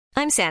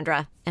I'm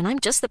Sandra, and I'm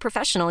just the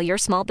professional your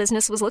small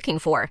business was looking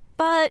for.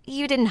 But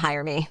you didn't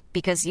hire me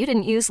because you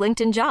didn't use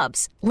LinkedIn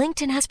Jobs.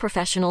 LinkedIn has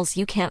professionals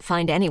you can't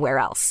find anywhere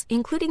else,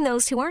 including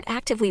those who aren't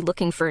actively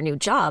looking for a new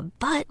job,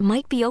 but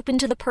might be open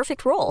to the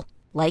perfect role,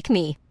 like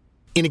me.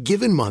 In a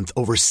given month,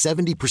 over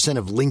 70%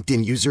 of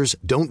LinkedIn users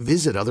don't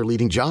visit other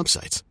leading job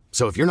sites.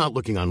 So if you're not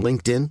looking on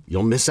LinkedIn,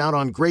 you'll miss out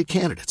on great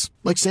candidates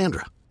like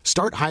Sandra.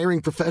 Start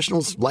hiring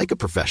professionals like a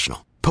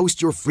professional.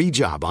 Post your free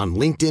job on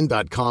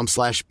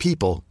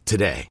linkedin.com/people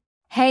today.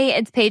 Hey,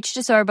 it's Paige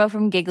DeSorbo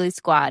from Giggly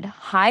Squad.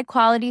 High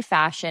quality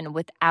fashion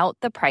without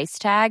the price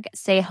tag.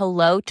 Say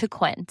hello to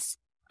Quince.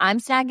 I'm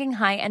snagging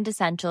high-end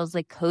essentials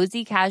like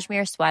cozy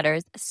cashmere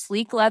sweaters,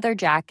 sleek leather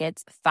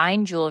jackets,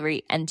 fine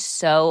jewelry, and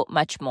so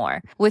much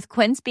more. With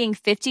Quince being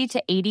 50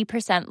 to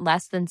 80%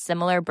 less than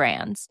similar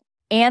brands.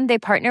 And they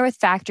partner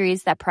with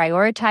factories that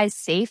prioritize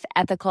safe,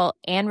 ethical,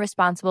 and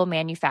responsible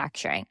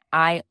manufacturing.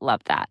 I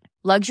love that.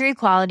 Luxury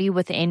quality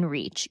within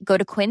reach. Go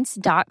to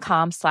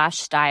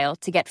quince.com/style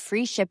to get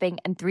free shipping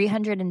and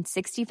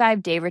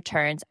 365-day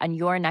returns on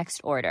your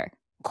next order.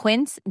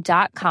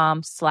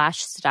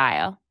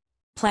 Quince.com/style.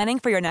 Planning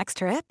for your next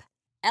trip?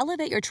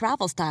 Elevate your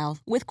travel style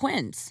with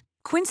Quince.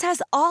 Quince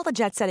has all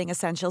the jet-setting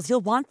essentials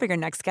you'll want for your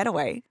next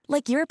getaway,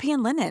 like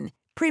European linen,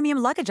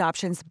 premium luggage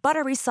options,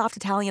 buttery soft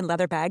Italian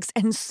leather bags,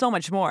 and so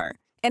much more.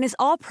 And is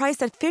all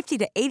priced at 50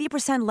 to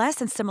 80% less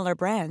than similar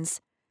brands.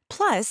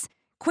 Plus,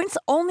 Quince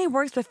only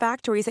works with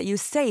factories that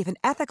use safe and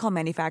ethical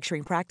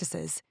manufacturing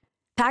practices.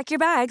 Pack your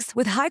bags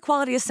with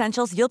high-quality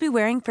essentials you'll be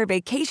wearing for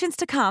vacations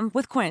to come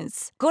with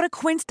Quince. Go to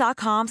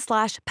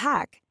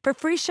quince.com/pack for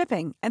free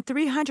shipping and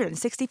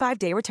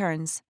 365-day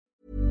returns.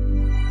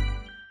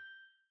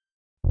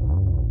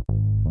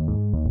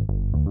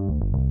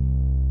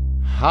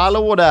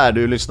 Hallå där,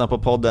 du lyssnar på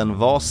podden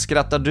Vad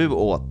skrattar du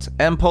åt?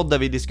 En podd där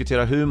vi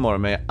diskuterar humor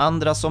med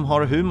andra som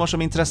har humor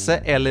som intresse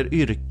eller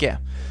yrke.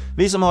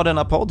 Vi som har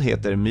denna podd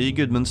heter My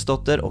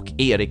Gudmundsdotter och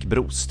Erik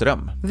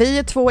Broström. Vi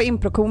är två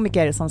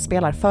improkomiker som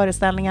spelar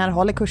föreställningar,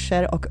 håller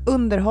kurser och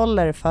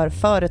underhåller för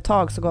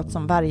företag så gott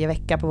som varje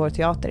vecka på vår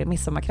teater i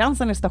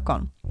Midsommarkransen i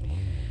Stockholm.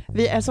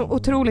 Vi är så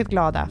otroligt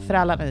glada för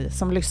alla ni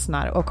som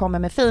lyssnar och kommer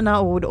med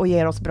fina ord och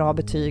ger oss bra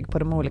betyg på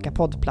de olika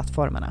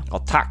poddplattformarna.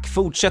 Ja, tack,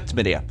 fortsätt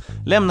med det.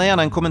 Lämna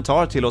gärna en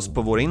kommentar till oss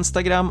på vår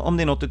Instagram om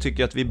det är något du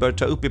tycker att vi bör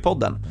ta upp i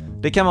podden.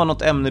 Det kan vara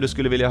något ämne du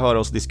skulle vilja höra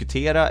oss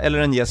diskutera eller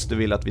en gäst du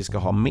vill att vi ska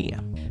ha med.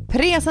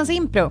 Presens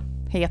Impro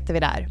heter vi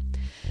där.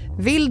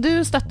 Vill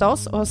du stötta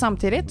oss och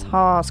samtidigt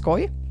ha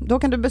skoj? Då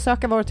kan du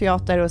besöka vår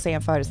teater och se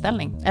en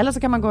föreställning. Eller så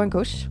kan man gå en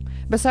kurs.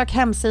 Besök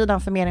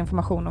hemsidan för mer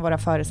information om våra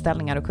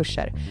föreställningar och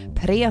kurser.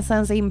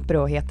 Presens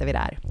Impro heter vi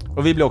där.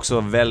 Och vi blir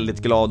också väldigt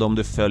glada om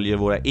du följer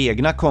våra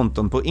egna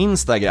konton på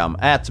Instagram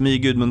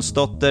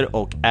 @mygudmundsdotter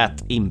och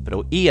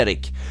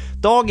 @improerik.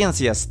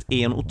 Dagens gäst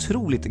är en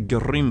otroligt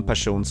grym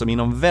person som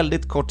inom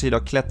väldigt kort tid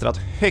har klättrat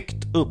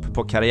högt upp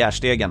på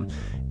karriärstegen.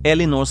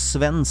 Elinor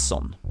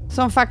Svensson.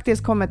 Som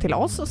faktiskt kommer till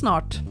oss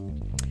snart.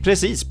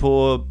 Precis,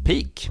 på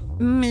peak.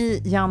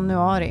 I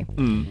januari.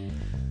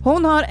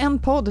 Hon har en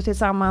podd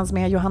tillsammans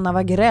med Johanna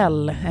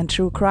Wagrell, en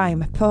true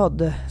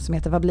crime-podd som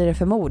heter Vad blir det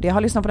för mord? Jag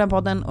har lyssnat på den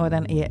podden och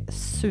den är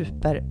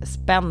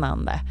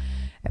superspännande.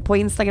 På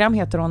Instagram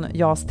heter hon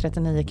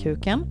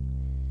Jas39kuken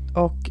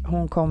och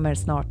hon kommer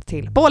snart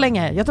till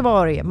Borlänge,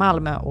 Göteborg,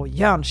 Malmö och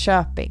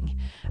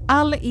Jönköping.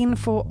 All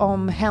info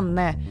om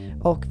henne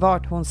och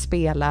vart hon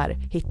spelar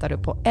hittar du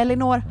på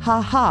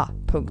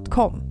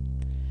elinorhaha.com.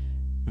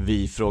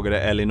 Vi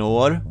frågade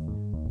Elinor: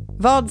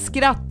 vad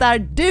skrattar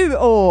du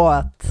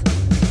åt?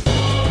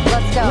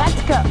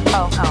 Let's go.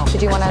 Oh.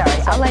 Did you want to?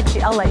 I'll let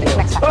you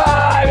next time.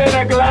 I'm in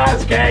a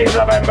glass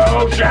case of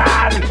emotion.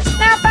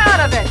 Snap out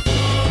of it.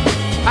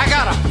 I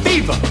got a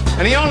fever,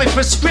 and the only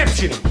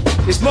prescription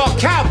is more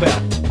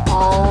cowbell.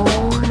 Oh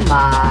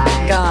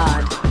my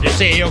God. Du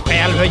ser ju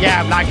själv hur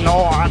jävla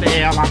glad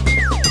det är, va?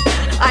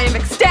 I am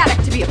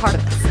ecstatic to be a part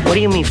of this. What do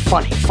you mean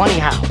funny? Funny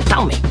how?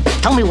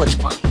 Tell me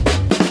what's funny.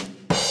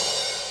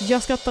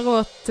 Jag skrattar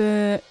åt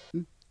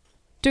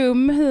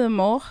dum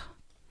humor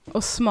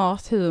och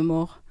smart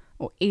humor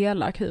och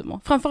elak humor.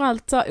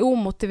 Framförallt så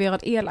omotiverad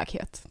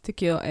elakhet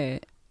tycker jag är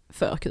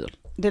för kul.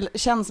 Det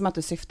känns som att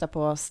du syftar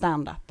på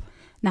stand-up.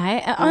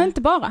 Nej,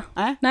 inte bara.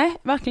 Nej,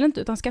 verkligen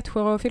inte. Utan sketcher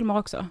och filmer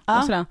också.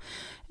 Och sådär.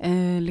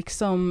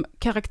 Liksom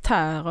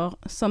karaktärer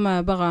som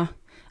är bara...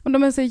 Och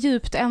de är så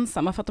djupt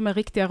ensamma för att de är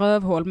riktiga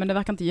rövhål. Men det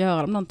verkar inte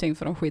göra dem någonting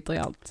för de skiter i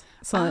allt.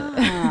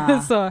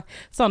 Så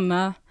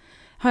sådana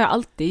har jag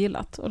alltid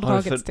gillat och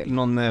dragits till.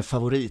 Någon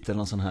favorit eller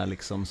någon sån här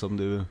liksom som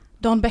du...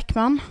 Dan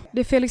Bäckman. Det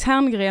är Felix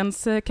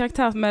Herngrens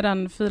karaktär med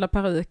den fula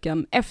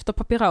peruken. Efter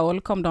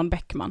Papirol kom Dan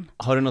Bäckman.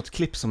 Har du något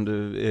klipp som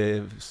du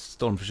är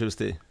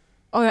stormförtjust i?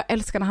 Och jag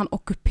älskar när han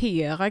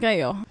ockuperar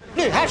grejer.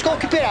 Nu, här ska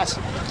ockuperas!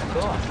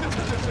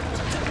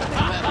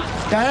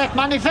 Det här är ett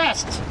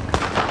manifest!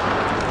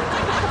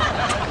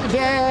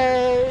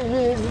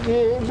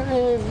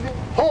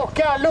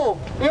 Håkan Loob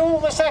är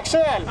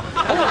homosexuell!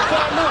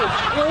 Håkan Loob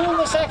är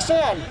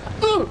homosexuell!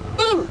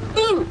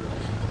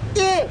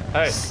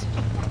 Hej!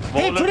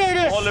 Vad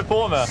håller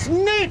på med?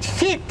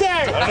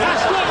 Snytfitter!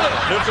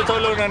 måste ta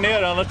och lugna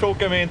ner, annars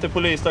åker vi in till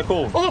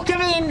polisstation. Åker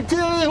vi in till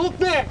ihop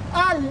med?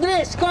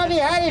 Aldrig ska vi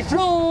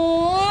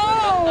härifrån!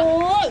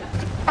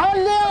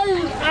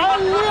 Aldrig!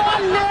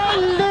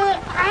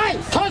 Aj,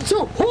 ta så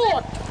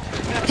hårt!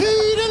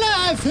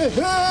 Hyrorna är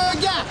för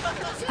höga!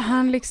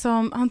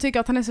 Han tycker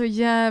att han är så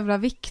jävla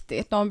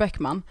viktig, Dan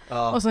Bäckman.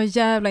 Ja. Och så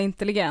jävla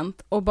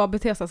intelligent och bara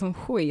beter sig som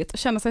skit och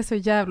känner sig så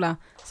jävla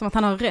som att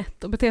han har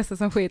rätt att bete sig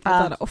som skit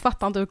och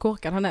fattar inte hur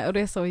korkad han är, och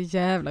det är så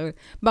jävla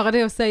bara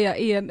det att säga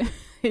i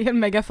en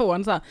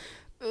megafon så här.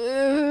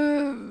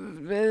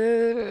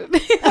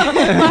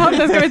 Man har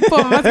inte skrivit på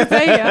vad man ska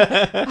säga.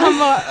 Han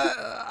bara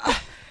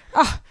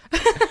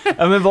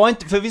Ja, men var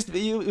inte, för visst,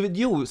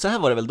 jo, så här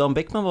var det väl. Dan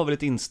Bäckman var väl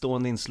ett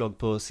instående inslag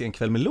på Sen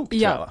kväll med Lok,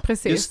 tror jag. Ja,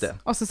 precis. Just det.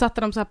 Och så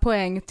satte de så här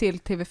poäng till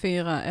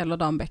TV4 eller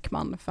Dan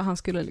Bäckman, för han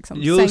skulle liksom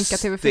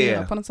sänka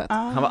TV4 på något sätt.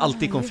 Han var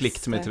alltid i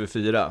konflikt med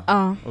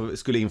TV4 och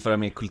skulle införa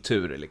mer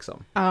kultur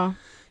liksom. Ja.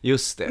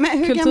 Just det. Men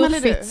hur gammal är du?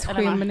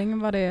 Kulturfrittsskymning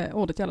var det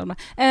ordet jag lärde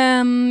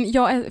mig.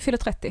 Jag fyller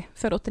 30,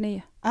 född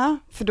 89. Ja,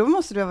 för då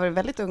måste du ha varit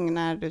väldigt ung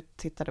när du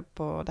tittade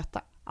på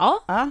detta.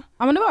 Ja,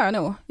 men det var jag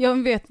nog.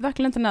 Jag vet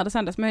verkligen inte när det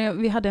sändes,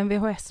 men vi hade en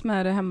VHS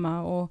med det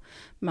hemma och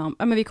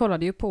men vi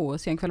kollade ju på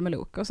Sen kväll med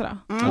Lok och sådär.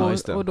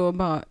 Och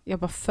då jag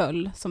bara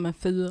föll som en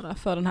 4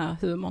 för den här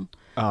humorn.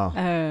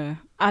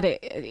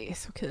 Det är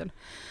så kul.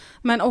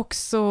 Men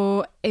också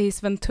Ace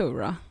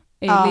Ventura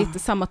är lite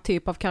samma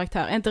typ av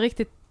karaktär. Inte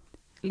riktigt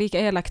lika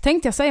elak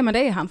tänkte jag säga, men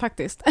det är han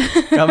faktiskt.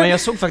 Ja, men jag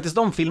såg faktiskt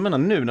de filmerna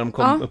nu när de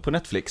kom upp på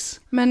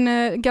Netflix. Men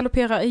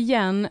Galoppera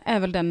igen är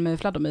väl den med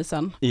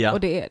fladdermusen. Ja. Och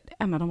det är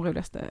en av de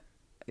roligaste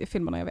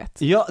filmerna jag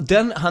vet. Ja,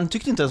 han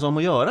tyckte inte ens om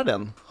att göra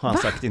den, har han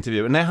sagt i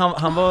intervjuer. Nej,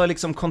 han var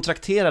liksom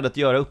kontrakterad att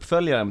göra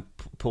uppföljaren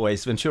på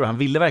Ace Ventura. Han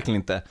ville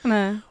verkligen inte.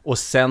 Nej. Och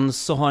sen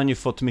så har han ju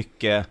fått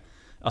mycket...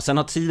 Ja, sen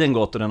har tiden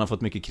gått och den har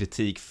fått mycket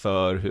kritik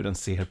för hur den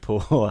ser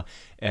på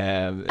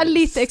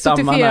lite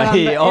stammarna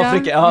i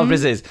Afrika. Ja,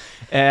 precis.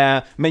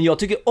 Men jag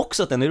tycker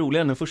också att den är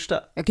roligare än den första.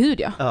 Ja, gud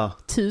ja.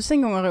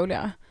 1000 gånger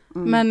roligare.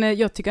 Men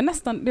jag tycker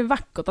nästan det är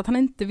vackert att han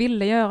inte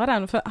ville göra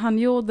den, för han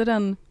gjorde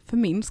den för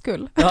min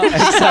skull. Ja,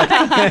 exakt.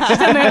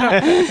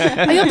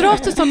 Jag drar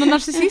till sådana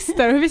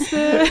narcissister, visst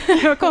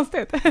det var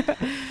konstigt.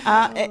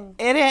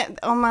 Är det,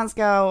 om man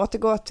ska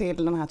återgå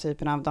till den här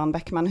typen av Dan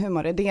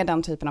Bäckman-humor, är det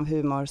den typen av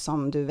humor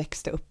som du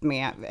växte upp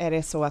med? Är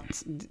det så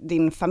att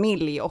din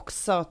familj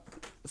också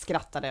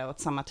skrattade åt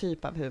samma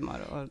typ av humor?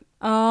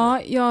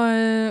 Ja,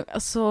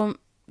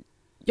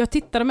 jag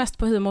tittade mest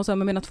på humor så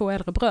med mina 2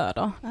 äldre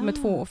bröder, med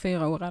 2 och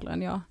 4 år äldre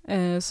än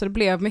jag. Så det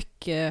blev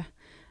mycket,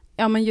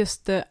 men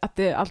just att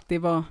det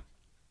alltid var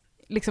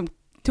liksom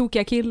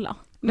tokiga killar.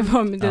 Det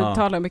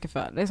talade jag mycket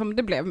för.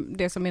 Det blev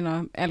det som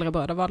mina äldre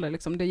bröder valde,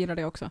 liksom, det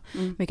gillade jag också.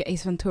 Mycket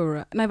Ace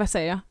Ventura, vad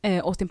säger jag?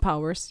 Austin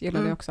Powers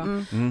gillade jag också.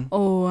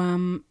 Och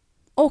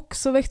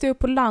också växte jag upp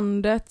på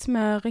landet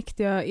med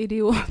riktiga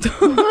idioter.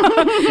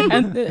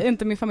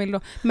 inte min familj då.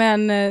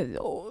 Men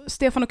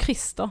Stefan och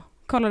Christer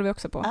kollade vi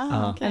också på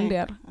en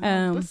del.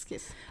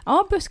 Buskis.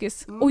 Ja,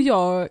 Buskis. Och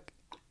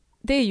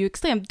det är ju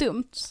extremt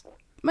dumt.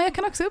 Men jag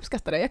kan också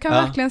uppskatta det. Jag kan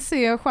verkligen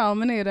se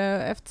charmen i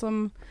det,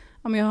 eftersom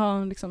jag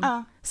har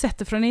liksom sett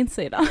det från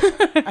insidan.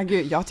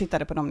 Gud, jag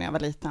tittade på dem när jag var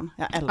liten.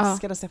 Jag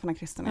älskade Stefan och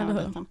Christer när jag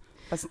var liten.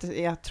 Fast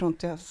jag tror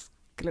inte jag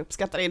skulle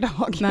uppskatta det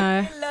idag.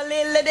 Nej.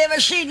 Lille, det var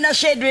synd att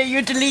se, du är ju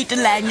inte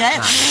liten längre.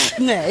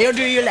 Nej, och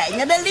du är ju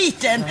längre än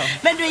liten.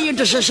 Men du är ju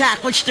inte så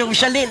särskilt stor,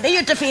 så lille är ju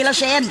inte fel att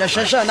se ändå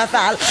så i sådana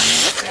fall.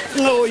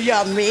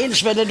 Jag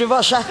minns när du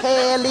var så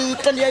här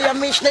liten. Jag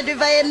minns när du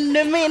var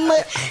ännu mindre.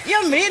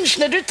 Jag minns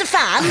när du inte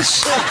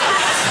fanns.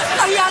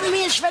 Jag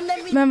minns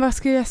Men vad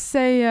ska jag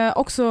säga?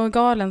 Också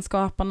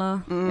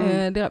Galenskaparna.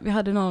 Vi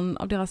hade någon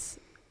av deras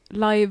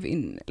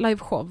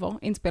live-shower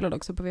inspelade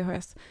också på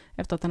VHS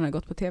efter att den hade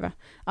gått på TV.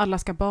 Alla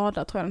ska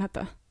bada, tror jag den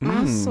hette.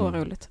 Så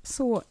roligt.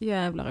 Så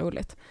jävla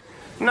roligt.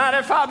 Nej,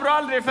 är farbror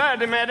aldrig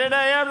färdig med det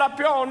där jävla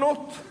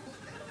pianot.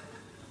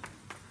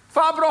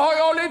 Farbror har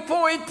jag hållit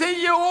på i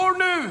 10 år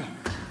nu.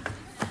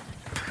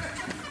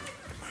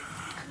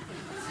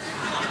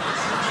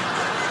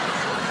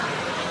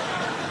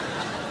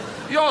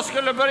 Jag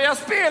skulle börja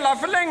spela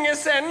för länge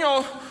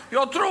sedan.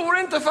 Jag tror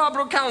inte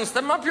farbror kan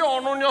stämma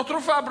pianon. Jag tror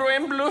farbror är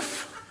en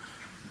bluff.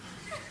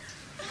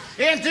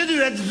 Är inte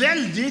du ett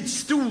väldigt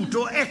stort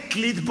och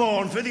äckligt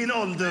barn för din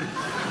ålder?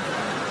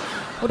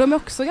 Och de är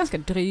också ganska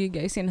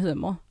dryga i sin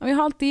humor. Jag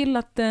har alltid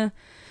gillat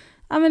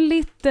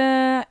lite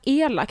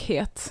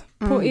elakhet.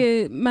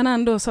 Men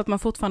ändå så att man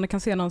fortfarande kan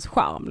se någons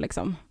charm.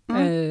 Liksom,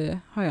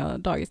 har jag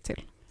dragit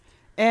till.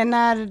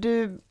 När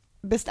du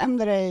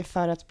bestämde dig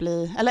för att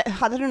bli... Eller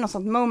hade du något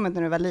sånt moment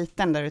när du var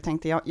liten där du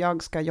tänkte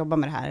jag ska jobba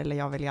med det här, eller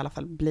jag vill i alla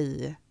fall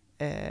bli...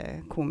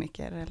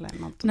 komiker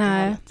eller något?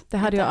 Nej, det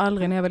hade jag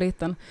aldrig när jag var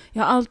liten.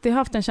 Jag har alltid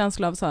haft en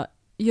känsla av så här,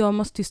 jag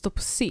måste ju stå på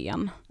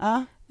scen.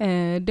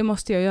 Det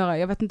måste jag göra.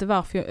 Jag vet inte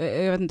varför,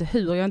 jag vet inte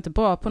hur, jag är inte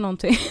bra på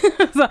någonting.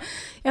 Så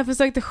jag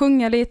försökte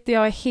sjunga lite,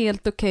 jag är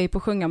helt okej på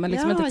att sjunga, men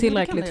liksom inte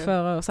tillräckligt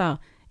för att så här,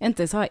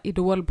 inte så här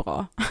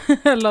idolbra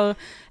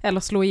eller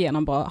slå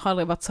igenom bra. Har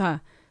aldrig varit så här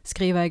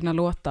skriva egna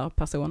låtar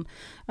person.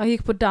 Jag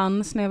gick på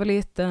dans när jag var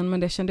liten, men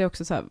det kände jag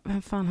också så här,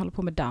 vem fan håller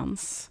på med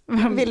dans?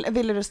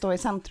 Ville du stå i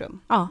centrum?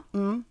 Ja.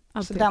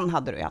 Så den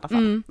hade du i alla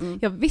fall.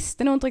 Jag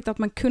visste nog inte riktigt att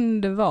man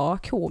kunde vara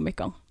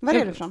komiker. Var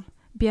är du från?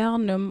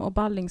 Bjärnum och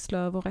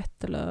Ballingslöv och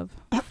Rättelöv.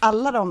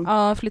 Alla de?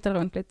 Ja, flyttade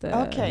runt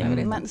lite.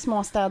 Okej, men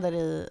små städer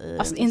i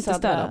alltså, inte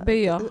städer,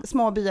 byar.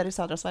 Små byar i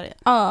södra Sverige?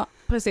 Ja,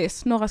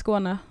 precis. Norra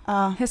Skåne.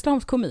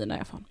 Hässleholms kommun är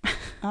jag från.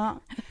 Ja.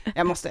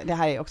 Det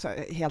här är också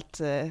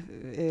helt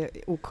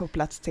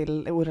okopplat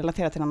till,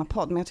 orelaterat till en annan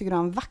podd, men jag tycker du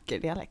har en vacker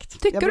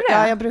dialekt. Tycker du det?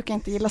 Ja, jag brukar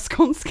inte gilla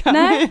skånska.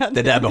 Nej.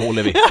 Det där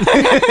behåller vi.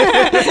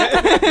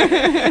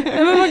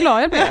 Men vad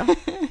glad jag blir.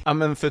 Ja,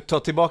 men för att ta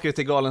tillbaka det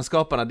till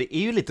Galenskaparna, det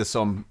är ju lite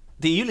som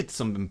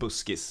en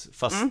buskis,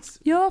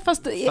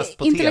 fast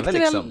på TV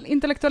liksom.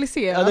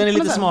 Intellektualiserad. Ja, den är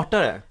lite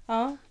smartare.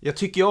 Ja. Jag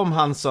tycker ju om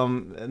han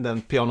som,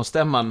 den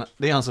pianostämman,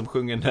 det är han som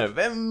sjunger den här,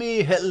 vem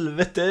i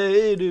helvete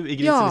är du i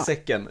Grisen i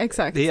säcken.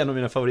 Exakt. Det är en av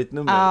mina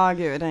favoritnummer. Ja,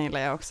 gud, den gillar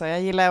jag också.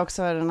 Jag gillar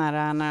också den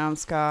här när de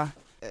ska,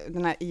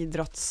 den här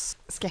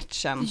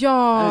idrottssketchen.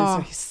 Ja. Den är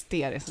så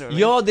hysteriskt rolig.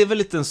 Ja, det är väl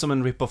lite som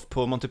en rip-off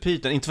på Monty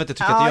Python. Inte för att jag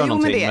tycker att det gör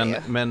någonting,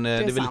 men det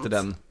är väl lite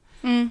den.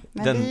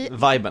 Den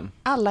viben.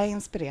 Alla är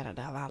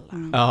inspirerade av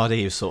alla. Ja, det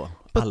är ju så.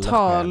 På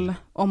tal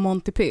om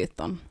Monty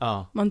Python.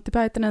 Monty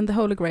Python and the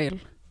Holy Grail.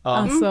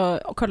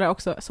 Alltså, och kollar jag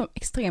också så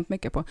extremt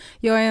mycket på.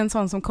 Jag är en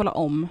sån som kollar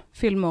om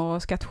filmer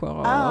och sketcher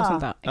och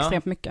sånt där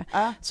extremt mycket.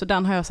 Så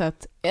den har jag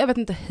sett, jag vet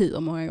inte hur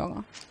många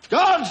gånger.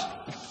 Guards!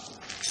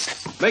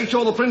 Make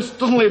sure the prince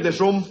doesn't leave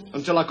this room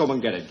until I come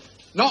and get him.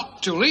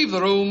 Not to leave the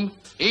room,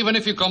 even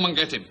if you come and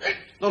get him.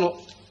 No,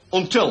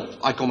 until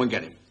I come and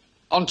get him.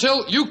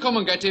 Until you come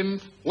and get him,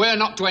 we're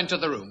not to enter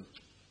the room.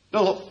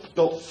 No.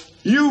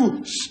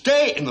 You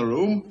stay in the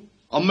room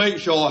and make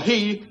sure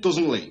he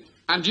doesn't leave.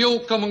 And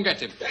you'll come and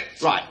get him.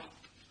 Right.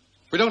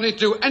 We don't need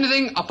to do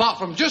anything apart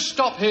from just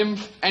stop him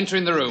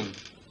entering the room.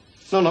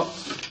 No.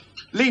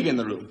 Leaving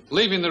the room.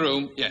 Leaving the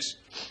room, yes.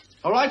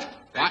 All right?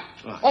 Right.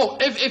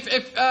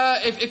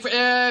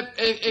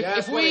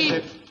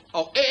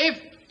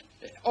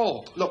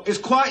 Oh, Look, it's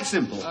quite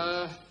simple.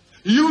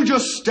 You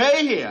just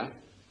stay here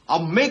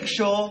and make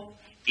sure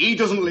he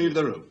doesn't leave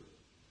the room.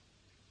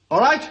 All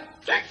right?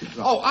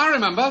 Oh, I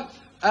remember.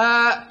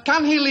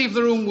 Can he leave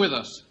the room with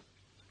us?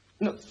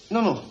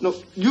 No.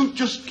 You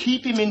just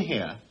keep him in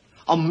here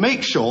and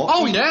make sure...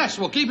 Oh, yes,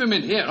 we'll keep him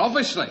in here,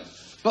 obviously.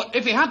 But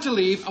if he had to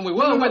leave and we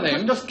were with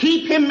him... Just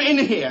keep him in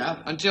here.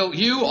 Until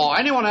you or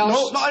anyone else...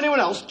 No, not anyone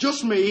else,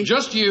 just me.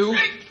 Just you.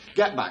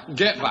 Get back.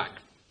 Get back.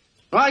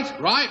 Right?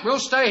 Right, we'll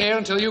stay here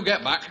until you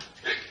get back.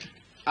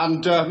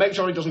 And make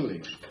sure he doesn't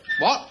leave.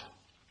 What?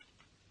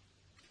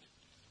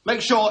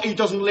 Make sure he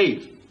doesn't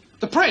leave.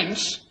 The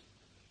prince?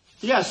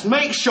 Yes,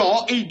 make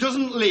sure he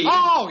doesn't leave.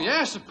 Oh,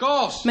 yes, of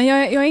course. Men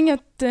jag är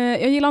inget,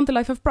 jag gillar inte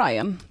Life of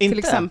Brian till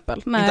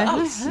exempel. Nej, inte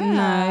alls?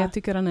 Nej, jag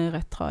tycker den är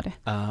rätt tradig.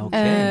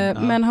 Okay.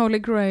 Men Holy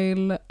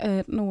Grail,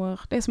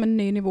 det är som en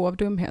ny nivå av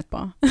dumhet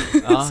bara.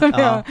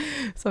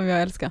 Som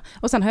jag älskar.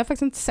 Och sen har jag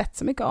faktiskt inte sett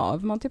så mycket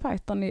av Monty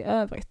Python i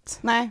övrigt.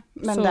 Nej,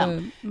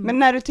 men Men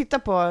när du tittar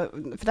på,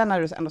 för den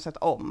har du ändå sett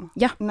om.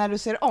 Ja. När du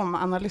ser om,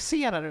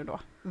 analyserar du då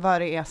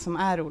vad det är som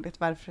är roligt,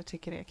 varför du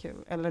tycker det är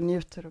kul? Eller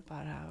njuter du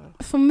bara?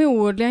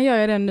 Förmodligen gör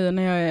jag det nu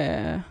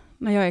när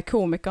jag är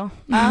komiker,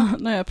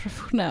 när jag är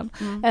professionell.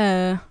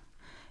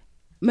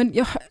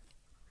 Men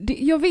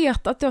jag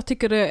vet att jag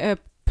tycker det är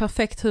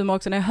perfekt humor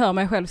också när jag hör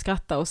mig själv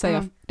skratta och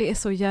säga det är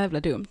så jävla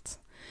dumt.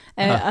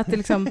 Att det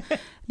liksom,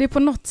 det är på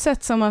något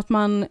sätt som att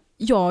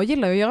jag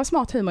gillar att göra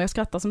smart humor, jag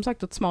skrattar som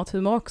sagt åt smart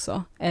humor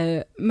också.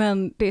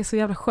 Men det är så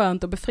jävla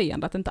skönt och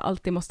befriande att det inte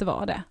alltid måste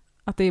vara det.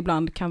 Att det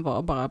ibland kan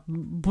vara bara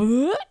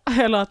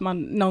eller att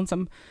någon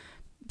som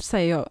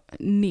säger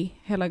ni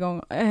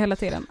hela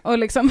tiden. Och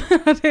liksom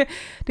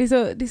det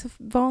är så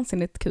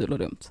vansinnigt kul och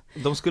dumt.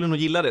 De skulle nog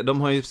gilla det.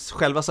 De har ju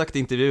själva sagt i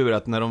intervjuer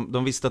att när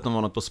de visste att de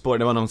var något på spår,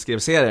 det var när de skrev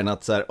serien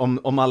att så här,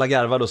 om alla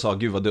garvade och sa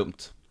gud vad dumt,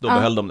 då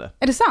behöll de det.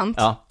 Är det sant?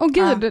 Ja. Åh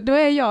gud, då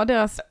är jag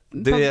deras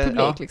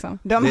publik liksom.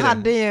 De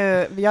hade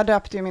ju, jag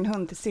döpte ju min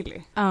hund till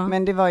Silly.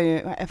 Men det var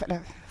ju,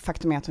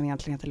 faktum är att hon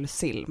egentligen heter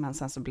Lucille, men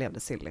sen så blev det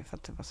Silly för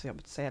att det var så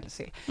jobbigt att säga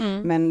Lucille.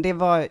 Men det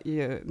var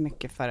ju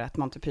mycket för att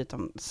Monty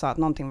Python sa att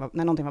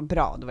när någonting var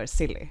bra, då var det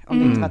silly. Om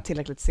det inte var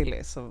tillräckligt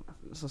silly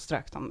så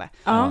strök de det.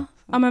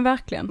 Ja men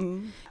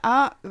verkligen.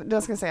 Ja,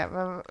 då ska jag säga,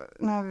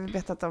 nu har vi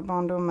betat av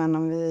barndomen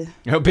om vi...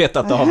 Jag har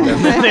betat av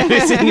den, men det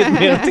finns inget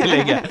mer att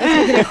tillägga.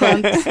 Det är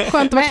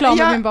skönt att vara klar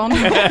med min barndom.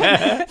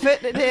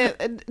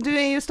 Du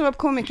är ju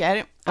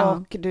ståuppkomiker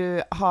och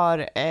du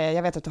har,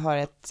 jag vet att du har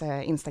ett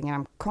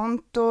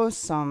Instagram-konto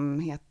som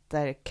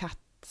heter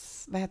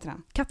vad heter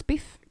den?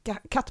 Kattbiff.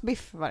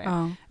 Kattbiff var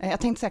det. Jag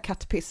tänkte säga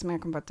kattpiss, men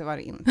jag kom på att det var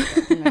det inte.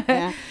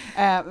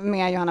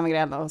 Med Johanna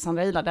Wagrell och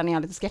Sandra Ila, där ni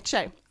har lite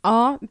sketcher.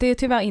 Ja, det är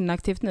tyvärr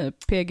inaktivt nu.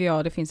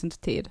 PGA, det finns inte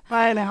tid.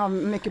 Nej, ni har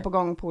mycket på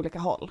gång på olika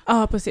håll.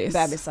 Ja, precis.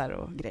 Bebisar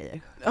och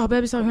grejer. Ja,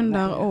 bebisar,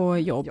 hundar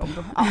och jobb.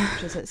 Ja,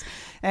 precis.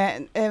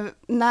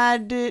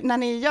 När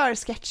ni gör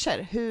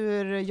sketcher,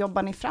 hur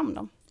jobbar ni fram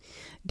dem?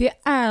 Det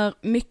är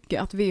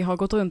mycket att vi har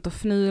gått runt och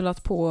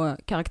fnulat på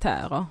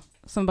karaktärer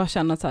som bara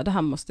känner att så här, det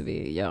här måste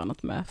vi göra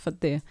något med, för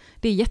att det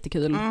är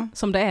jättekul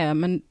som det är,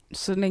 men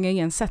så länge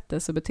ingen sett det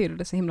så betyder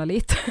det så himla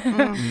lite.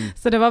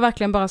 Så det var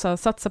verkligen bara så här,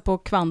 satsa på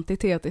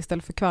kvantitet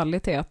istället för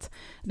kvalitet.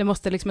 Det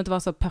måste liksom inte vara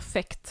så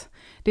perfekt.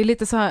 Det är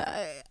lite så här,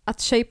 att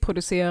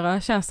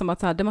tjejproducera känns som att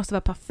så här, det måste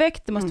vara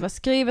perfekt, det måste vara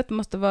skrivet, det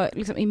måste vara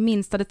liksom i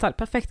minsta detalj,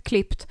 perfekt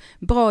klippt,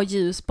 bra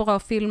ljus, bra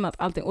filmat,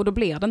 allting, och då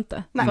blir det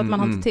inte. För att man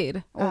har inte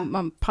tid och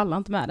man pallar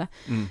inte med det.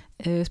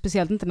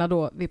 Speciellt inte när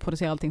då vi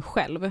producerar allting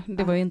själv.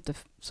 Det var ju inte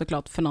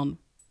såklart för någon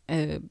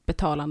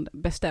betalande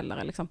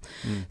beställare liksom.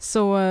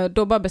 Så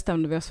då bara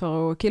bestämde vi oss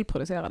för att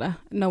killproducera det.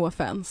 No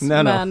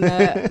offense.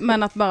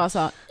 Men att bara så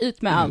här,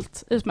 ut med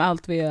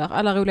allt vi gör.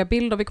 Alla roliga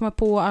bilder vi kommer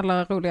på,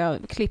 alla roliga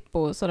klipp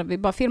och så där. Vi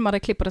bara filmade,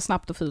 klippade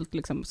snabbt och fult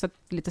liksom. Så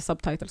lite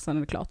subtitles, sen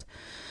är det klart.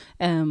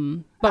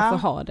 Bara för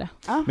att ha det.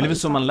 Men det är väl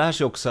så man lär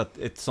sig också att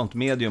ett sånt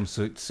medium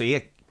så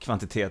är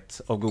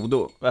kvantitet av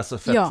godo. Alltså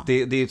för att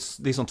det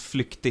är sånt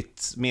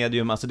flyktigt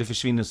medium, alltså det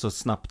försvinner så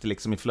snabbt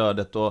liksom i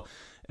flödet, och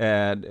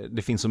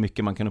det finns så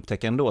mycket man kan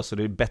upptäcka ändå, så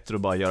det är bättre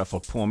att bara göra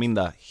folk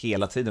påminda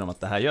hela tiden om att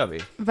det här gör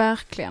vi.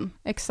 Verkligen,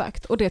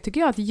 exakt. Och det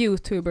tycker jag att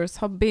YouTubers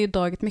har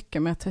bidragit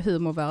mycket med till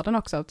humorvärlden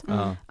också. Att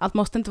allt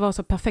måste inte vara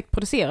så perfekt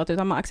producerat,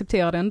 utan man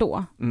accepterar det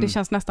ändå. Det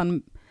känns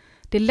nästan,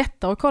 det är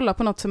lättare att kolla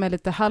på något som är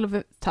lite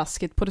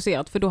halvtaskigt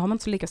producerat, för då har man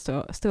inte så lika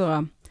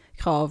stora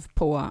krav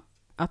på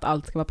att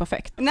allt ska vara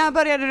perfekt. När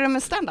började du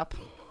med stand-up?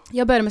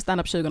 Jag började med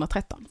stand-up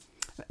 2013.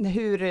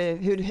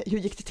 Hur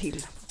gick det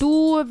till?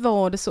 Då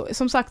var det så,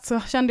 som sagt så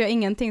kände jag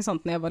ingenting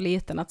sånt när jag var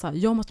liten, att så här,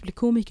 jag måste bli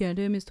komiker,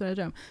 det är min stora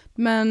dröm.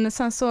 Men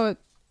sen så,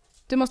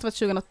 det måste vara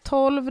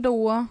 2012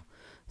 då,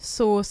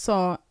 så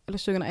sa, eller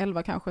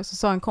 2011 kanske, så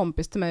sa en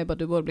kompis till mig, bara,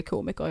 du borde bli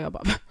komiker, och jag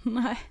bara,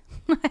 nej.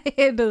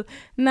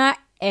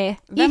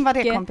 Vem var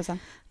det kompisen?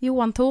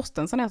 Johan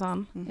Torstensson heter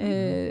han.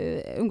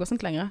 Umgås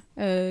inte längre.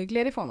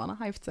 Gled ifrån varandra,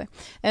 har gift sig.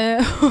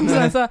 Och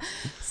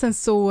sen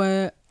så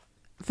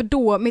för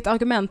då, mitt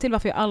argument till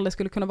varför jag aldrig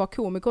skulle kunna vara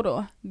komiker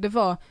då, det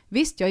var,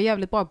 visst jag är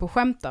jävligt bra på att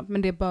skämta,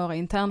 men det är bara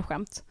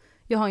internskämt.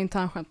 Jag har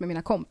internskämt med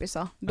mina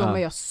kompisar. De är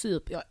jag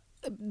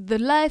the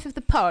life of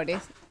the party.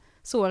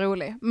 Så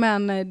rolig.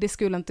 Men det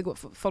skulle inte gå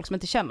för folk som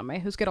inte känner mig.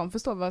 Hur ska de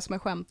förstå vad som är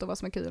skämt och vad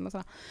som är kul och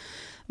så.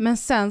 Men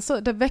sen så,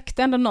 det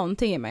väckte ändå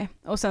någonting i mig.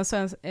 Och sen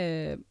så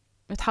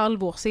ett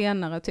halvår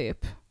senare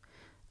typ.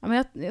 Ja,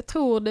 men jag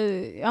tror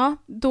det,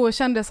 då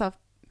kände jag så här,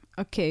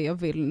 okej, jag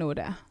vill nog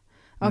det.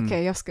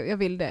 Okej, jag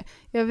vill det.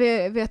 Jag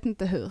vet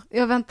inte hur.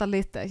 Jag väntar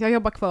lite. Jag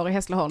jobbar kvar i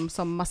Hässleholm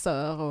som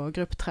massör och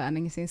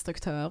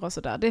gruppträningsinstruktör och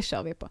sådär. Det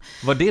kör vi på.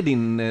 Var det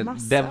din...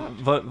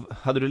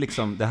 hade du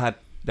liksom, det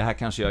här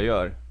kanske jag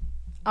gör?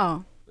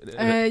 Ja.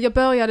 Jag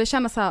började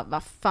känna så här,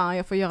 vad fan,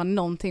 jag får göra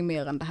någonting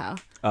mer än det här.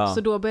 Ja.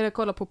 Så då började jag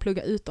kolla på att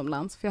plugga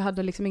utomlands. För jag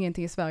hade liksom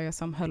ingenting i Sverige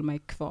som höll mig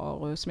kvar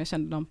och som jag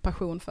kände någon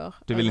passion för.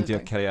 Du vill inte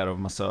göra karriär av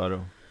massör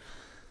och...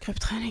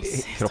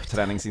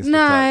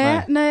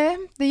 Kroppsträningsinstruktör? Nej,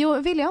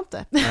 det vill jag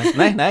inte.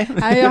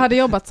 Nej. Jag hade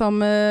jobbat som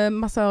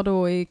massör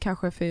då i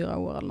kanske 4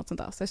 år eller något sånt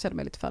där, så jag kände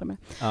mig lite färdig med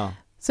det. Ja.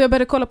 Så jag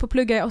började kolla på att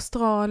plugga i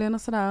Australien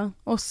och sådär.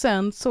 Och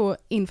sen så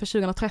inför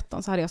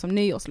 2013 så hade jag som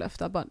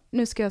nyårslöfte bara,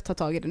 nu ska jag ta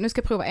tag i det. Nu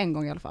ska jag prova en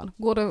gång i alla fall.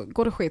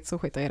 Går det skit så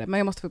skiter jag i det. Men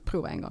jag måste få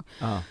prova en gång.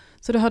 Ja.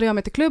 Så då hörde jag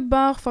mig till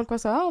klubbar. Folk var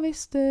så här,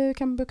 visst, du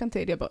kan boka en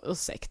tid. Jag bara,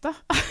 ursäkta.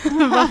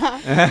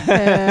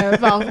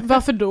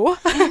 Varför då?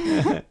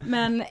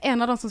 Men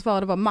en av de som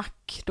svarade var Mac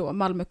då,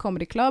 Malmö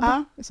Comedy Club,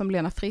 som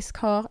Lena Frisk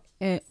har.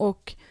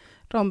 Och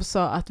de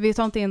sa att vi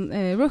tar inte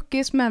in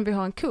rookies, men vi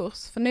har en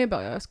kurs för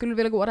nybörjare. Jag skulle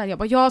vilja gå där. Jag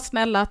bara, ja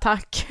snälla,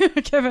 tack.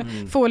 Kan jag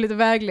få lite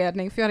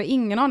vägledning? För jag hade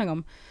ingen aning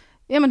om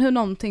hur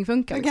någonting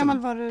funkar. Hur gammal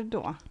var du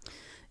då?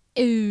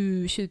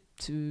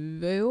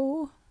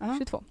 22.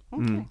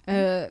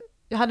 Okay.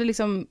 Jag hade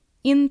liksom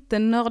inte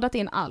nördat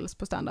in alls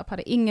på stand-up.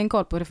 Hade ingen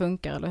koll på hur det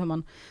funkar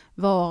eller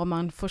var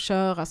man får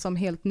köra som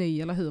helt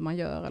ny eller hur man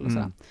gör eller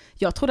sådär.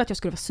 Jag trodde att jag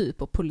skulle vara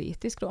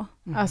superpolitisk då.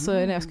 Alltså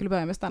när jag skulle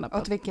börja med stand-up.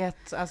 Åt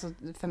vilket, alltså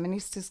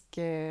feministisk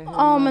humor?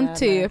 Ja men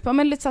typ,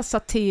 men lite så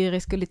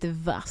satirisk och lite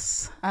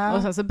vass.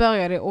 Och sen så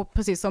började det, och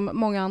precis som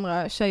många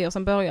andra tjejer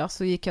som börjar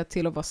så gick jag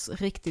till att vara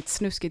riktigt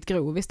snuskigt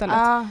grov istället.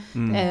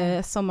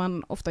 Som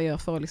man ofta gör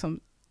för att liksom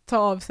ta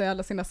av sig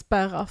alla sina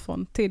spärrar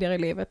från tidigare i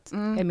livet,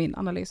 är min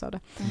analys av det.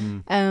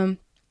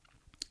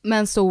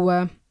 Men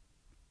så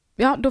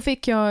då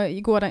gick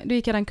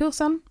jag den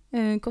kursen,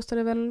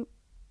 kostade väl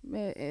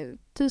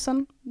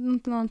 1000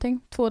 någonting,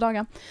 2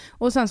 dagar.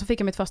 Och sen så fick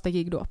jag mitt första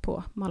gig då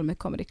på Malmö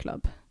Comedy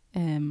Club,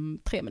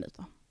 3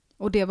 minuter.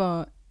 Och det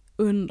var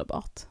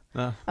underbart.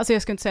 Ja. Alltså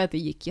jag skulle inte säga att det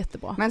gick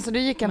jättebra. Men så du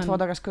gick en 2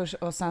 dagars kurs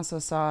och sen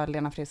så sa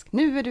Lena Frisk,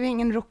 nu är du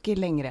ingen rookie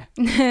längre.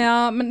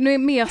 Ja, men nu är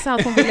mer så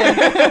att hon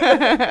ville...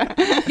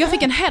 Jag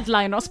fick en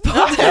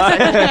headliner-spot.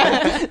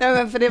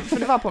 För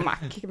det var på Mac.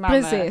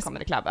 Precis.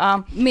 Comedy Club.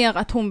 Mer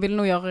att hon vill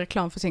nog göra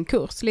reklam för sin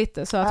kurs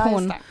lite. Så att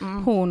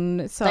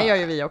hon sa... Det gör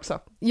ju vi också.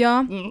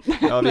 Ja.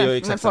 Ja, vi gör ju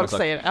exakt samma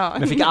sak.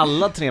 Men fick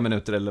alla 3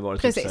 minuter eller var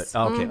det? Precis.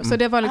 Okay. Så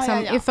det var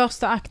liksom i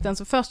första akten.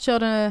 Så först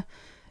körde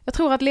Jag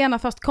tror att Lena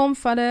först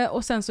konfade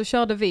och sen så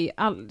körde vi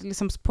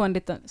liksom på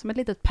som ett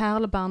litet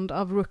pärlband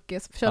av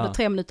rookies. Körde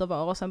 3 minuter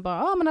var och sen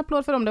bara, men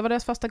applåd för dem, det var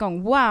deras första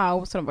gång.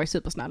 Wow! Så de var ju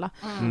supersnälla.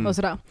 Och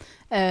sådär.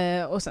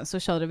 Och sen så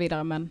körde vi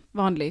vidare med en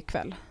vanlig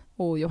kväll.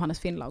 Och Johannes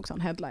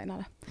Finnlaugsson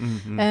headlinade.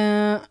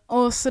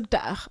 Och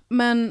sådär.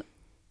 Men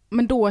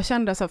då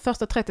kände jag så här,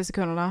 första 30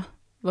 sekunderna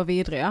var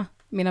vidriga.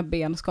 Mina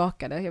ben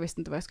skakade. Jag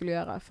visste inte vad jag skulle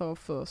göra för att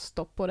få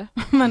stopp på det.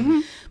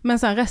 Men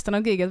sen resten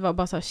av giget var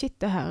bara så här, shit,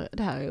 det här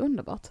är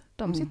underbart.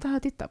 De sitter här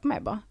och tittar på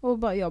mig bara.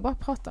 Och jag bara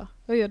pratar.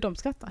 Och de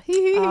skrattar.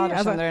 Ja, då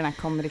kände du den här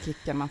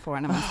comedy-kicken man får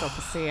när man står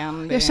på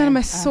scen. Jag kände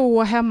mig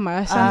så hemma.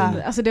 Jag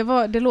kände, alltså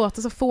det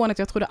låter så fånigt.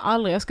 Jag trodde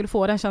aldrig jag skulle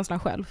få den känslan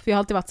själv. För jag har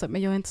alltid varit så,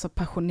 men jag är inte så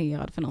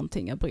passionerad för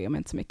någonting. Jag bryr mig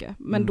inte så mycket.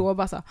 Men då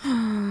bara så,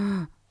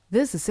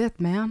 this is it,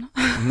 man.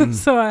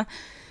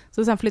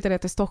 Så sen flyttade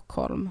jag till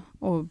Stockholm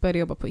och började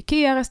jobba på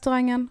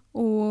IKEA-restaurangen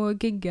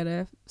och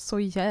giggade så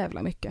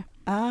jävla mycket.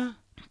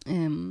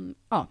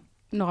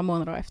 Några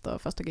månader efter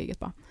första gigget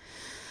bara.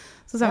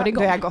 Så sen var det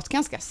igång. Det har gått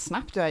ganska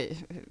snabbt. Du har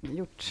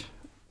gjort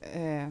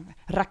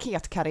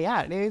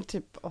raketkarriär. Det är ju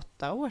typ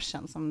 8 år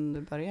sedan som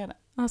du började.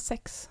 Ja,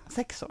 6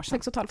 år sedan.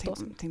 6,5 år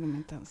sedan. Tänkte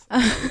inte ens.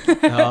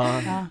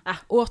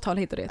 Årtal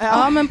hit och dit.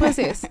 Ja, men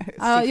precis.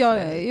 Jag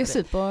är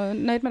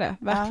supernöjd med det,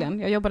 verkligen.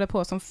 Jag jobbade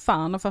på som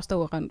fan de första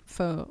åren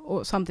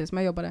och samtidigt som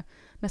jag jobbade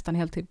nästan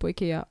heltid på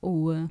IKEA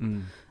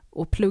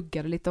och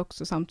pluggade lite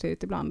också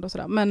samtidigt ibland och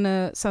sådär.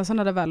 Men sen så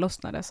när det väl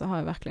lossnade så har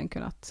jag verkligen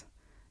kunnat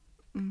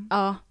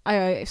jag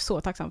är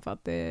så tacksam för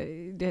att det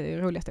är det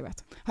roligaste jag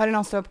vet. Har du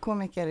någon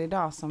ståuppkomiker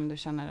idag som du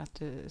känner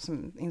att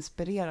som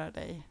inspirerar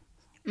dig?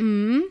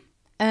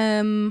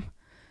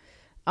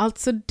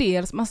 Alltså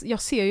dels,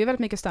 jag ser ju väldigt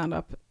mycket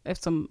stand-up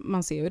eftersom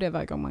man ser ju det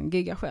varje gång man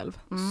giggar själv.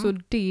 Så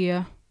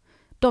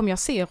de jag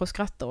ser och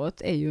skrattar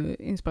åt är ju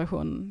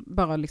inspiration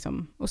bara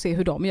liksom att se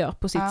hur de gör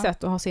på sitt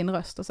sätt och ha sin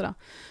röst och sådär.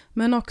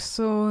 Men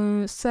också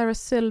Sarah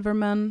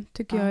Silverman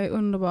tycker jag är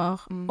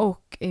underbar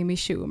och Amy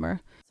Schumer.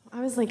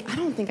 I was like, I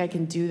don't think I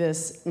can do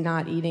this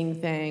not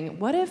eating thing.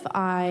 What if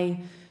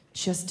I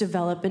just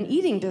develop an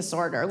eating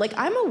disorder? Like,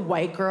 I'm a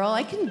white girl,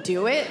 I can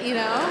do it, you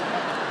know?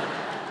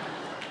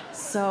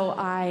 So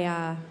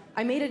I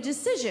made a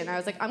decision. I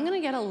was like, I'm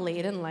gonna get a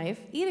late in life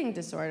eating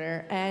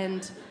disorder.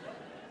 And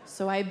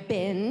so I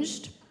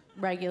binged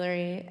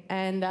regularly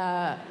and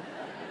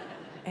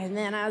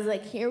then I was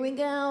like, here we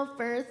go,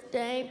 first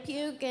day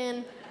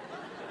puking.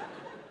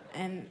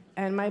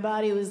 And my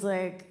body was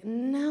like,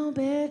 no,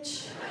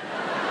 bitch.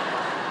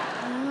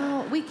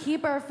 No, we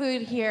keep our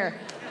food here.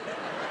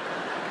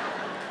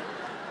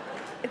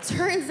 It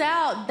turns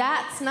out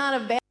that's not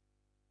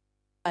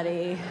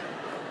available.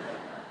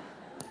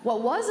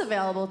 What was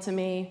available to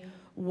me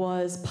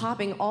was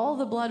popping all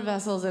the blood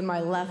vessels in my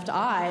left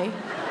eye.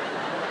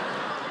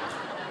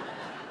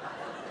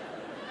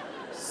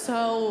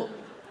 So,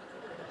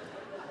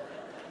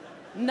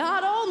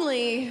 not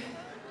only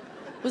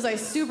was I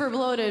super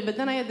bloated, but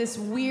then I had this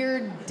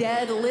weird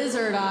dead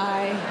lizard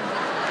eye.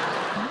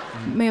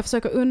 Men jag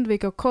försöker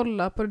undvika att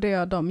kolla på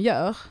det de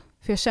gör.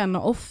 För jag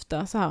känner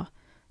ofta så här,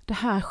 det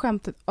här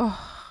skämtet,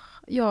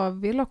 jag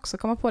vill också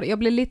komma på det. Jag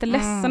blir lite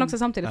ledsen också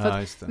samtidigt. För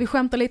att vi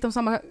skämtar lite om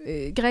samma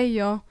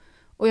grejer.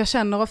 Och jag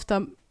känner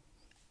ofta,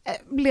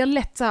 blir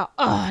lätt så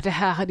här, det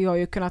här hade jag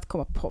ju kunnat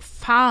komma på.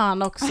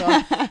 Fan också.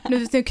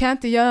 Nu kan jag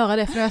inte göra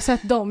det för jag har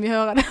sett dem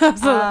göra det.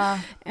 Alltså,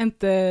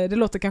 det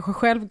låter kanske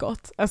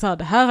självgott. Alltså,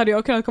 det här hade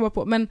jag kunnat komma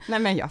på. Men, nej,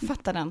 men jag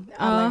fattar den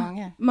alla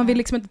gånger. Man vill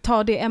liksom inte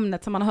ta det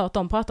ämnet som man har hört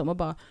dem prata om och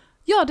bara,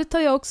 ja, det tar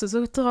jag också,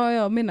 så drar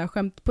jag mina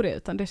skämt på det,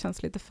 utan det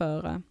känns lite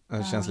för...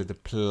 Det känns lite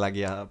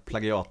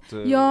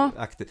plagiataktigt. Ja,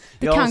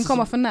 det kan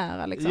komma för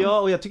nära liksom. Ja,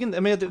 och jag tycker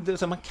inte,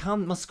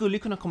 men man skulle ju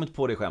kunna kommit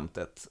på det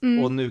skämtet,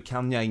 och nu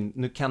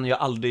kan jag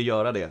aldrig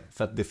göra det,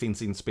 för att det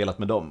finns inspelat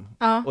med dem.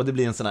 Och det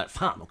blir en sån här,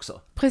 fan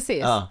också.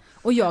 Precis,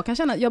 och jag kan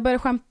känna, jag började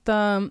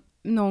skämta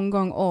någon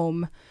gång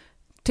om,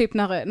 typ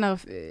när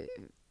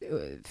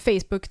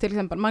Facebook till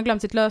exempel, man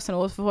glömt sitt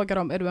lösenord och frågar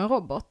dem, är du en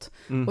robot?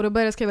 Och då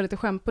började jag skriva lite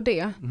skämt på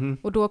det.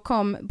 Och då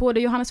kom både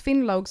Johannes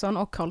Finnlaugsson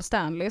och Carl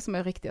Stanley, som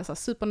är riktiga så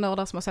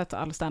supernördar som har sett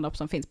all stand-up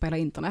som finns på hela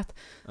internet.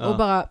 Och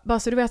bara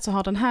så du vet så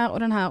har den här och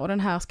den här och den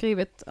här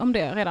skrivit om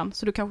det redan,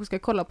 så du kanske ska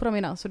kolla på dem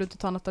innan så du inte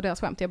tar något av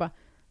deras skämt. Jag bara,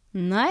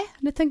 nej,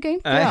 det tänker jag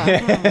inte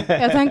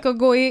göra. Jag tänker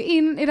gå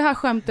in i det här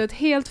skämtet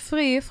helt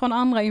fri från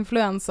andra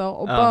influenser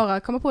och bara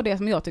komma på det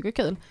som jag tycker är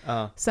kul.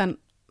 Sen,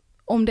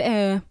 om det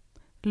är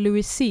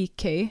Louis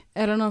CK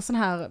eller någon sån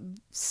här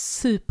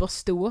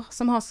superstor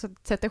som har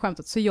sett det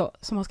skämtet,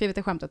 som har skrivit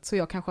det skämtet, så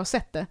jag kanske har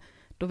sett det,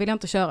 då vill jag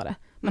inte köra det.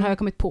 Men har jag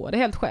kommit på det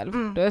helt själv,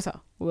 då är det så,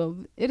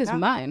 well, it is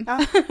mine.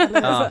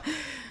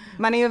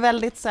 Man är ju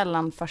väldigt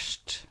sällan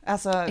först.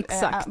 Alltså,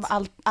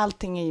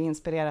 allting är ju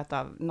inspirerat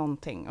av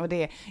någonting. Och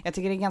jag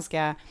tycker det är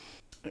ganska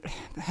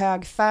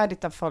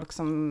högfärdigt av folk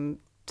som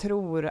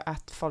tror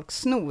att folk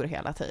snor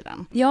hela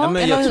tiden.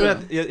 Men jag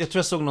tror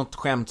jag såg något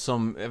skämt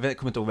som, jag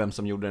kommer inte ihåg vem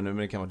som gjorde det nu, men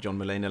det kan vara John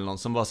Mulaney eller någon,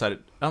 som var så här,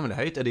 men det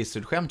här är ju ett Ed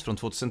Izzard-skämt från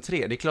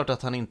 2003. Det är klart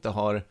att han inte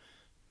har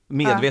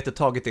medvetet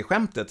tagit det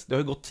skämtet. Det har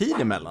ju gått tid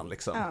emellan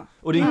liksom.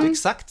 Och det är inte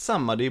exakt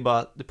samma, det är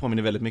bara, det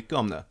påminner väldigt mycket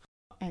om det.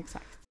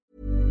 Exakt.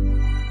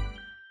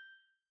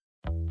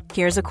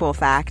 Here's a cool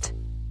fact.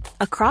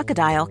 A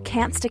crocodile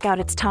can't stick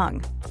out its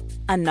tongue.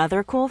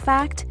 Another cool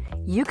fact,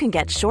 you can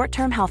get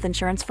short-term health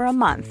insurance for a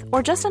month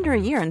or just under a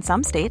year in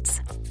some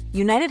states.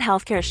 United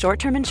Healthcare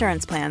short-term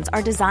insurance plans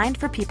are designed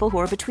for people who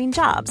are between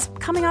jobs,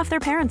 coming off their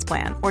parents'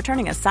 plan, or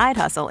turning a side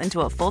hustle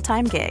into a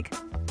full-time gig.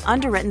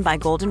 Underwritten by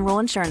Golden Rule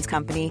Insurance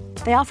Company,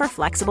 they offer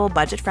flexible,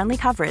 budget-friendly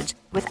coverage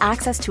with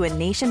access to a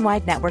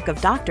nationwide network of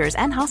doctors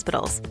and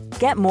hospitals.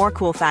 Get more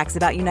cool facts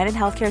about United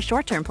Healthcare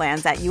short-term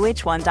plans at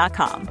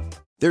uh1.com.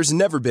 There's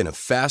never been a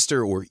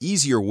faster or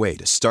easier way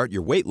to start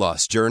your weight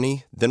loss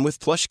journey than with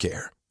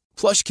PlushCare.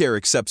 PlushCare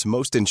accepts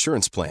most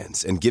insurance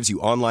plans and gives you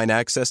online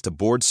access to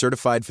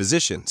board-certified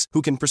physicians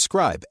who can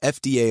prescribe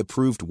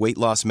FDA-approved weight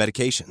loss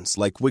medications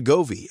like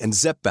Wegovy and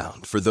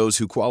Zepbound for those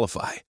who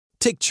qualify.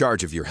 Take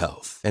charge of your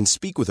health and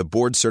speak with a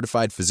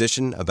board-certified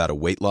physician about a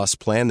weight loss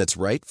plan that's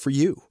right for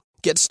you.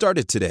 Get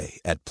started today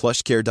at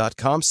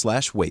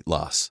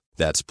plushcare.com/weightloss.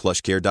 That's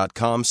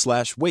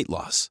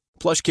plushcare.com/weightloss.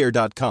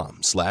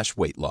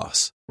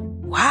 plushcare.com/weightloss.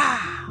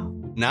 Wow.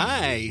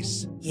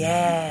 Nice.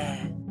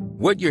 Yeah.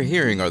 What you're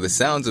hearing are the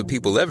sounds of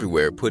people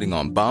everywhere putting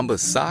on Bombas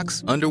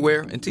socks,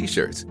 underwear, and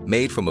T-shirts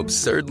made from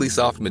absurdly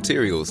soft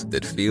materials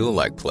that feel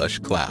like plush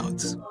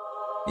clouds.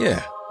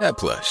 Yeah, that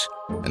plush.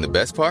 And the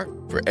best part?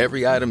 For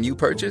every item you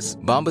purchase,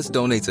 Bombas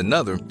donates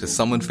another to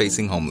someone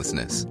facing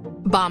homelessness.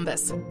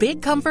 Bombas.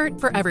 Big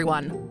comfort for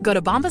everyone. Go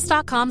to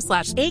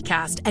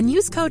bombas.com/ACAST and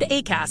use code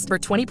ACAST for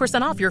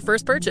 20% off your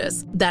first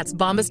purchase. That's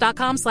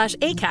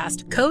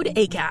bombas.com/ACAST. Code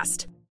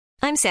ACAST.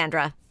 I'm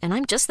Sandra, and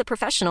I'm just the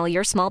professional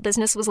your small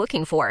business was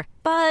looking for.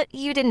 But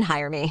you didn't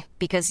hire me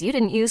because you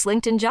didn't use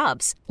LinkedIn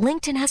Jobs.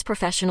 LinkedIn has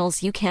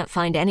professionals you can't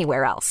find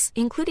anywhere else,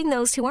 including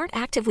those who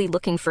aren't actively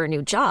looking for a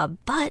new job,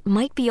 but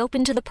might be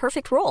open to the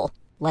perfect role,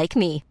 like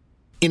me.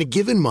 In a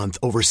given month,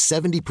 over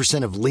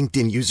 70% of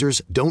LinkedIn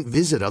users don't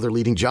visit other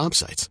leading job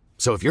sites.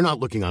 So if you're not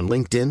looking on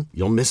LinkedIn,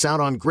 you'll miss out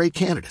on great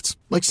candidates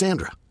like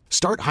Sandra.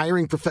 Start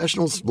hiring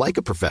professionals like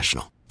a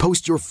professional.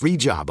 Post your free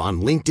job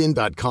on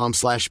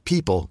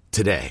linkedin.com/people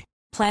today.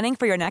 Planning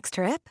for your next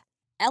trip?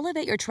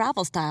 Elevate your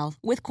travel style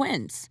with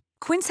Quince.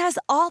 Quince has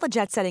all the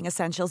jet-setting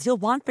essentials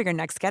you'll want for your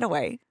next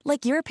getaway,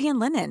 like European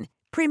linen,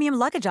 premium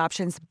luggage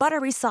options,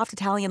 buttery soft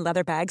Italian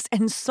leather bags,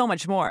 and so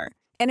much more.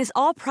 And is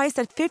all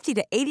priced at 50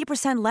 to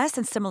 80% less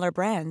than similar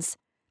brands.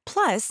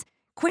 Plus,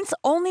 Quince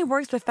only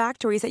works with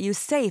factories that use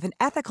safe and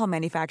ethical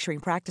manufacturing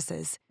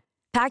practices.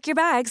 Pack your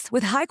bags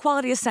with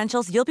high-quality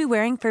essentials you'll be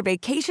wearing for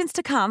vacations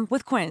to come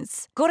with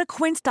Quince. Go to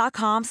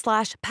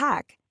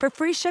quince.com/pack for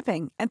free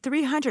shipping and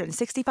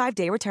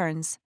 365-day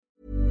returns.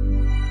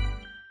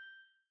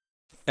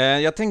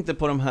 Jag tänkte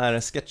på de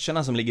här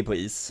sketcherna som ligger på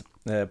is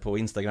på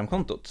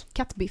Instagram-kontot.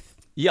 Kattbiff.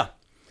 Ja.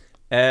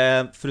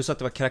 För du sa att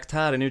det var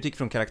karaktärer, ni utgick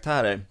från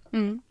karaktärer.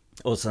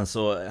 Och sen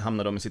så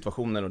hamnar de i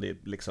situationer och det är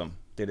liksom,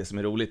 det är det som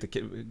är roligt.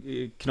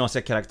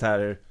 Knasiga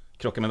karaktärer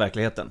krockar med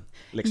verkligheten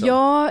liksom.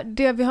 Ja,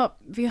 det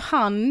vi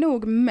hann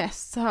nog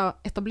mest så här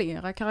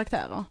etablera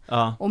karaktärer.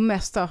 Ja. Och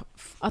mest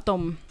att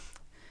de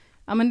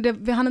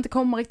vi hann inte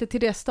komma riktigt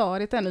till det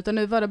stadiet än, utan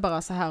nu var det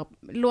bara så här,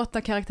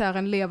 låta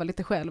karaktären leva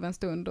lite själv en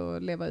stund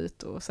och leva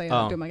ut och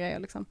säga dumma grejer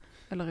liksom,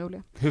 eller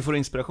roliga. Hur får du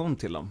inspiration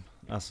till dem?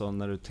 Alltså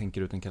när du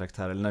tänker ut en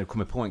karaktär, eller när du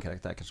kommer på en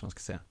karaktär kanske man ska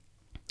säga.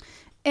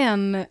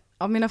 En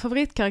av mina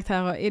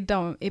favoritkaraktärer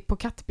är på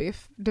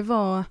Kattbiff, det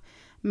var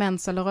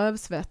Mens eller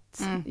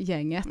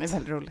Rövsvett-gänget. Det är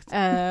väldigt roligt.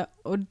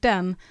 Och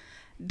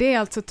det är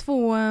alltså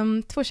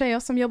två tjejer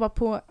som jobbar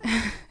på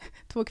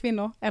två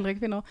kvinnor, äldre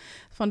kvinnor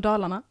från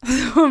Dalarna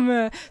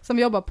som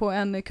jobbar på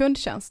en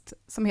kundtjänst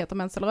som heter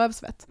Mens eller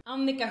Rövsvett.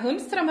 Annika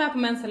Hundström här på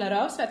Mens eller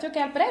Rövsvett. Jag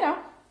kan hjälpa dig då.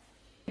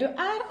 Du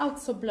är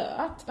alltså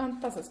blöt.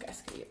 Vänta så ska jag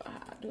skriva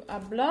här. Du är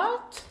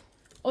blöt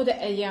och det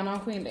är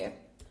genomskinligt.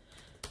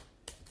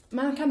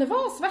 Men kan det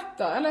vara svett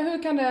då? Eller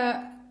hur kan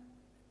det...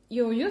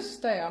 Jo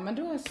just det, ja, men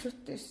du har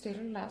suttit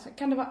stilla. Så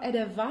kan det vara... Är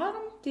det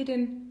varmt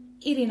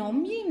i din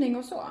omgivning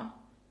och så?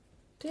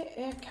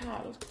 Det är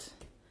kallt.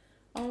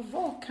 Ja,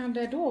 vad kan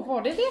det då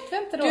vara? Det vet vi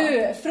inte då.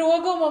 Du,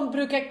 fråga om hon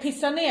brukar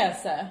pissa ner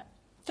sig.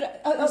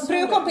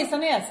 Brukar hon pissa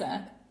ner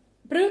sig?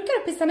 Brukar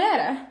du pissa ner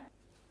det?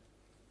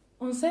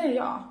 Hon säger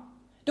ja.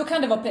 Då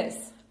kan det vara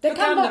piss. Det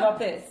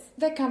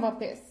kan vara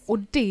piss. Och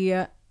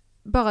det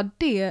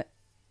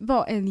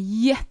var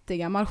en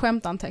jättegammal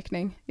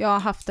skämtanteckning. Jag har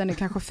haft den i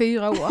kanske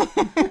 4 år.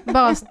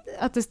 Bara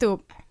att det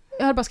stod...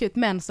 Jag hade bara skrivit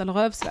Mens eller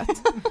Rövsvett.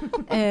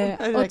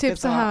 Och typ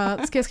så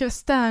här, ska jag skriva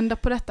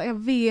stand-up på detta?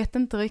 Jag vet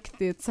inte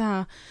riktigt så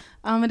här.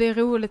 Ja, men det är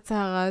roligt så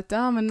här att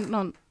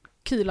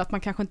kul att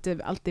man kanske inte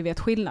alltid vet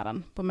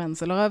skillnaden på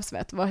Mens eller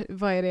Rövsvett.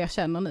 Vad är det jag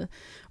känner nu?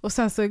 Och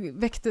sen så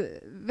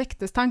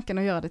väcktes tanken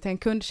att göra det till en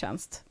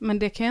kundtjänst. Men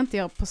det kan jag inte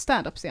göra på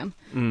stand-up-scen.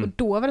 Och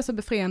då var det så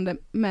befriande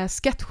med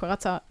sketcher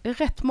att så här, det är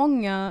rätt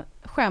många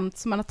skämt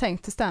som man har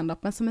tänkt till stand-up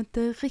men som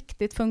inte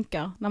riktigt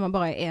funkar när man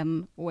bara är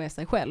en och är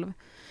sig själv.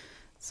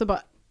 Så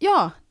bara,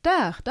 ja,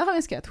 där har vi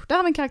en sketch, där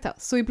har vi en karaktär.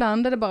 Så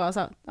ibland är det bara så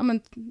här,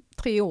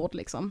 3 ord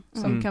liksom,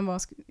 som kan vara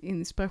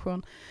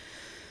inspiration.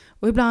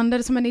 Och ibland är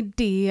det som en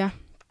idé.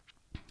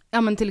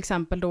 Ja, men till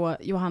exempel då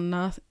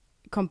Johanna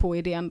kom på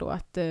idén då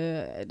att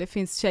det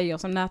finns tjejer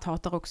som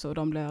näthatar också och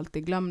de blir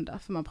alltid glömda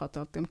för man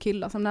pratar alltid om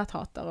killar som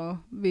näthatar och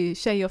vi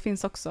tjejer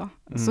finns också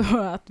så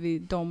att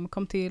de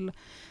kom till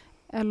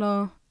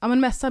eller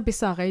mest så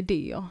bizarra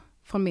idéer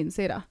från min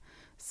sida.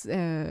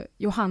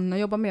 Johanna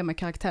jobbar mer med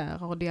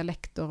karaktärer och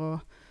dialekter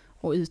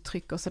och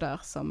uttryck och sådär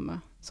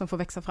som får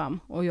växa fram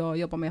och jag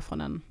jobbar mer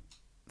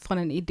från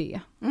en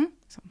idé.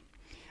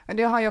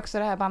 Du har ju också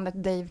det här bandet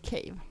Dave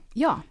Cave.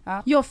 Ja,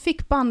 jag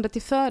fick bandet i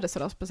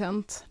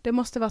födelsedagspresent. Det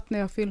måste varit när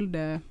jag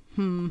fyllde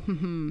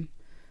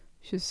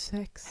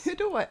 26. Hur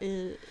då?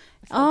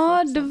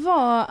 Ja, det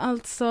var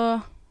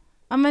alltså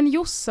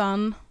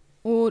Jossan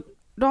och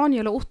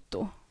Daniel och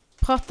Otto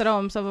pratade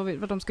om så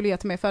vad de skulle ge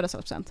till mig i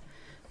födelsedagspresent.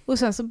 Och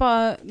sen så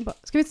bara,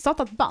 ska vi inte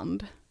starta ett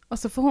band? Och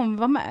så får hon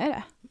vara med i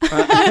det.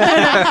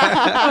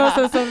 Och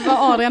sen så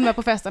var Adrian med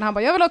på festen. Han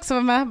bara, jag vill också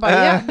vara med.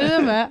 Bara, ja, du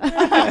är med.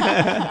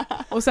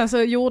 Och sen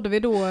så gjorde vi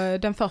då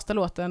den första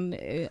låten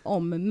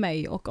om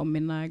mig och om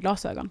mina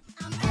glasögon.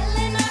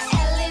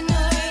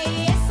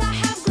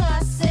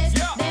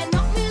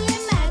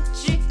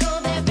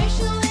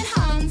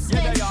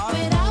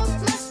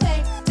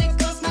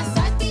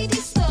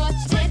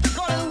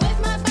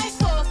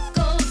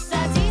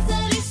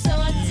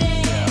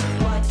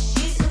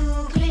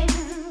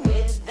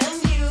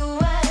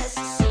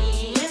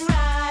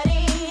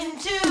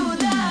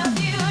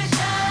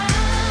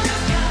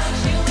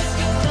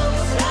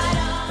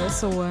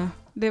 Så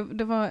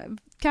det var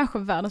kanske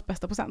världens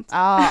bästa present.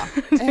 Ja.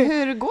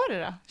 Hur går det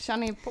då? Kör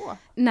ni på?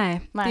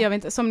 Nej, det gör vi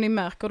inte. Som ni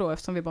märker då,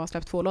 eftersom vi bara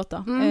släppt 2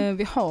 låtar.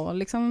 Vi har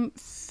liksom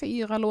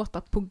 4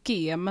 låtar på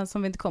G, men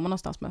som vi inte kommer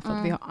någonstans med för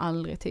att vi har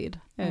aldrig tid.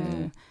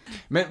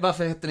 Men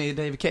varför heter ni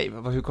Dave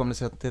Cave? Hur kom det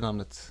sig till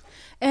namnet?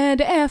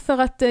 Det är för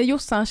att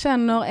Jossan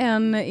känner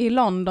en i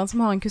London som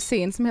har en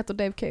kusin som heter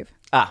Dave Cave.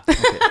 Okay.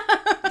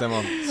 Det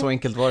var, så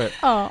enkelt var det.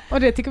 Ja, och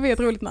det tycker vi är ett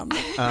roligt namn.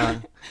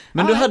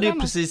 Men du hade ju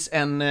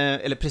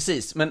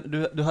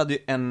du hade ju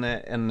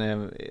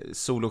en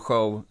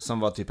soloshow som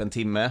var typ en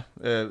timme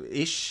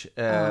ish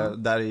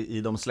där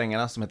i de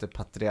slängarna som heter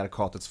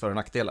Patriarkatets för- och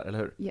nackdelar, eller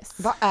hur? Yes.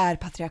 Vad är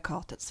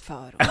patriarkatets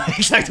för- och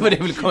Exakt vad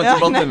det vill komma till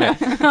botten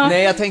med.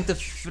 Nej, jag tänkte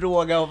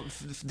fråga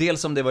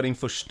dels om det var din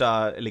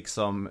första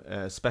liksom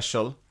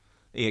special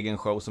egen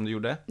show som du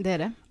gjorde. Det är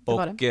det.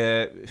 Och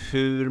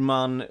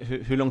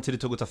hur lång tid det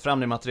tog att ta fram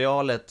det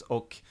materialet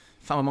och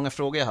fan vad många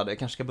frågor jag hade. Jag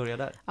kanske ska börja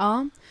där.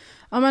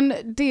 Ja men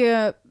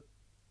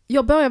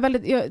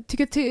jag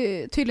tycker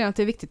tydligen att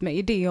det är viktigt med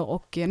idéer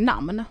och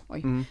namn.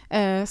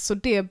 Så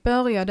det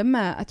började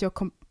med att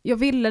jag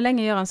ville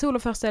länge göra en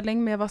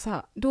soloföreställning, men jag var så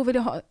här, då vill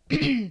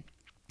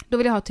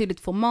jag ha ett tydligt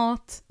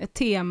format, ett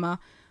tema,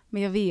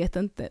 men jag vet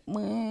inte.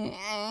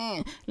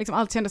 Liksom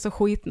allt kändes så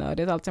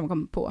skitnödigt, allt som jag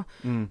kom på.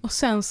 Och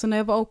sen så när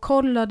jag var och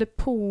kollade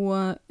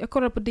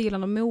på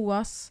Dilan och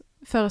Moas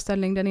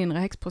föreställning Den inre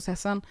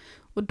häxprocessen,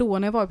 och då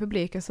när jag var i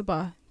publiken så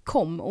bara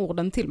kom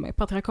orden till mig,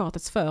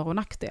 patriarkatets för- och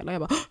nackdelar.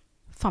 Jag bara,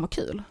 fan vad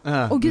kul.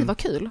 Gud vad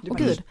kul. Och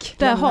gud,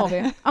 där har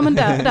vi. Ja, men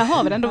där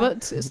har vi den. Då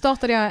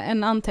startade jag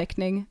en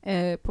anteckning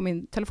på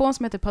min telefon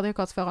som heter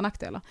patriarkatets för- och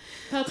nackdelar.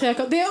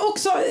 Det är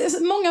också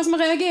många som har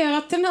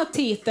reagerat till den här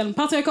titeln,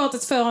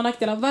 patriarkatets för- och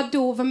nackdelar.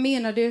 Vadå, vad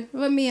menar du?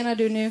 Vad menar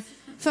du nu?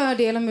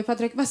 Fördelen med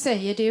patriarkat, vad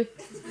säger du?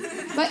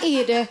 Vad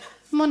är det?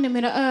 Månne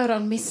mina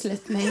öron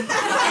misslett mig.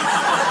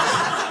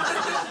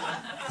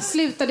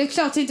 Sluta, det är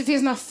klart att det inte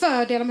finns några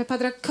fördelar med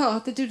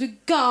patriarkatet. Du är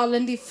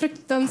galen, det är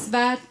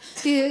fruktansvärt,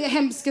 det är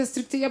hemska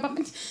strukturer. Jag bara,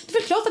 men det är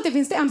väl klart att det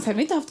finns det, annars hade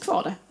vi inte haft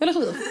kvar det, eller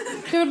hur?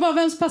 Det är väl bara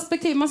vems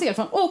perspektiv man ser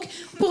från. Och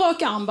på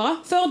rak arm bara,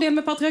 fördel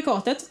med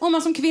patriarkatet. Om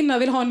man som kvinna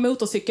vill ha en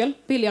motorcykel,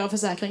 billigare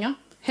försäkringar.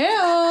 Hej!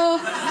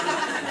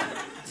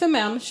 För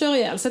män, kör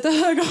ihjäl sig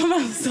till höger och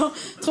vänster.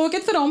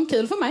 Tråkigt för dem,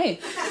 kul för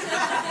mig.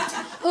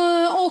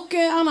 Och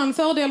annan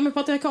fördel med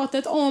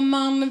patriarkatet, om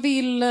man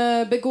vill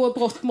begå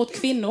brott mot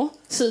kvinnor,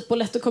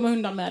 superlätt att komma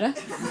undan med det.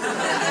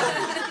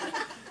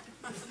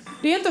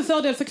 Det är inte en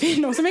fördel för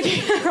kvinnor så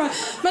mycket.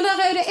 Men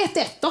där är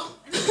det 1-1 då.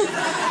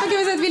 Då kan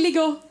vi säga att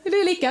det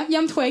är lika,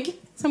 jämnt skägg,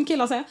 som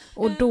killar säger.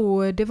 Och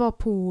då, det var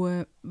på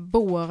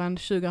våren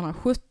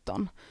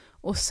 2017.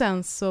 Och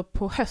sen så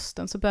på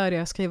hösten så började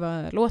jag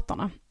skriva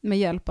låtarna med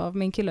hjälp av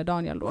min kille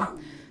Daniel då.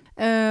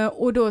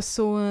 Och då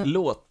så...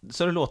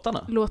 Så är det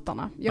låtarna?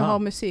 Låtarna. Jag har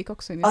musik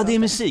också. Det är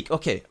musik,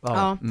 okej. Wow.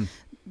 Ja,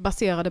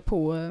 baserade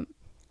på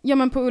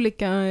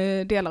olika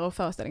delar av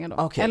föreställningen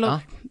då. Okay, eller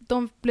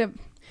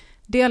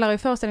delar i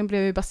föreställningen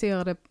blev ju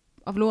baserade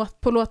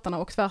på låtarna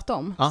och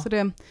tvärtom. Så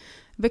det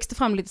växte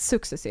fram lite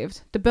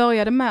successivt. Det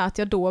började med att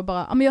jag då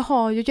bara, men jag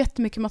har ju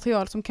jättemycket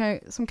material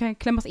som kan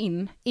klämmas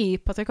in i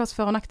patriarkats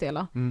för- och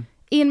nackdelar.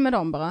 In med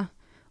dem bara.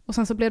 Och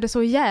sen så blev det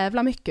så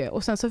jävla mycket.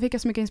 Och sen så fick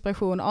jag så mycket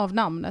inspiration av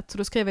namnet. Så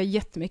då skrev jag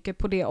jättemycket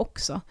på det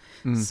också.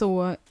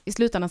 Så i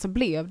slutändan så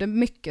blev det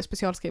mycket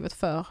specialskrivet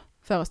för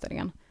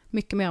föreställningen.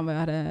 Mycket mer än vad jag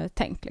hade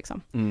tänkt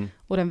liksom.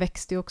 Och den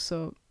växte ju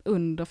också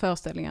under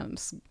föreställningen.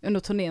 Under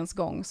turnéns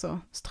gång så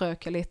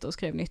strök jag lite och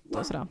skrev nytt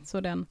och sådär.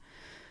 Så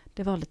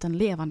det var lite en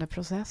levande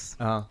process.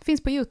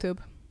 Finns på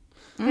YouTube.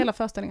 hela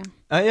föreställningen.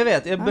 Ja, jag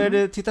vet, jag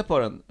började titta på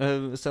den.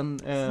 Sen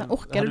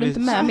orkade du inte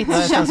med mitt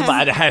sen så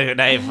bara, det här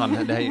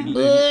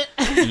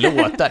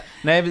låtar.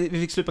 Nej, vi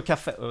fick slut på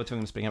kaffe och var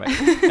tvungen att springa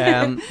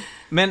iväg.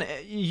 Men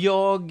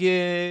jag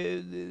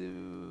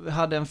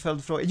hade en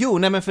följdfråga. Jo,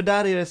 nej men för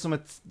där är det som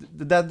ett...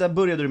 Där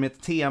började du med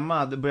ett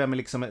tema, du började med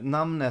liksom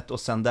namnet och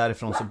sen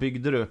därifrån så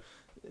byggde du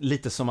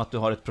lite som att du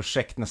har ett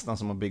projekt, nästan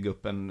som att bygga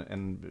upp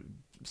en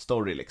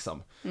story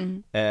liksom.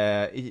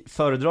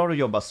 Föredrar du att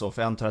jobba så?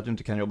 För jag antar att du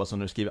inte kan jobba så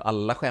när du skriver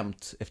alla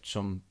skämt,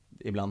 eftersom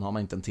ibland har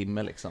man inte en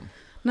timme liksom.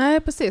 Nej,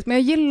 precis. Men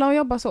jag gillar att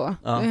jobba så.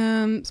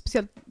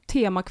 Speciellt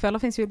temakvällar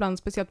finns ju ibland,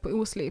 speciellt på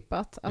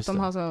Oslipat. Att de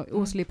har så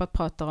Oslipat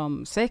pratar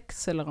om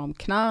sex eller om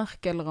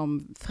knark eller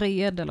om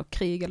fred eller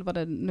krig eller vad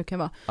det nu kan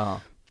vara.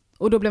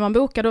 Och då blir man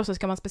bokad och så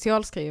ska man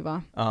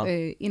specialskriva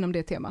inom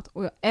det temat.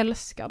 Och jag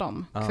älskar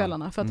de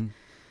kvällarna. För att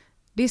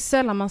det är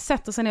sällan man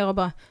sätter sig ner och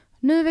bara,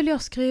 nu vill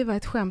jag skriva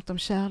ett skämt om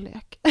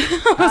kärlek.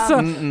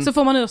 Så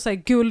får man ur sig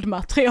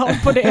guldmaterial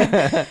på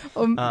det.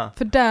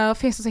 För där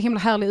finns det så himla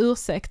härlig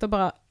ursäkt och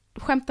bara,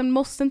 skämten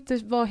måste inte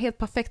vara helt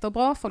perfekta och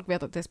bra. Folk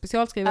vet att det är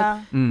specialskrivet.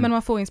 Men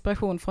man får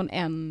inspiration från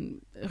en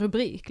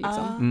rubrik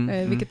liksom.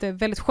 Vilket är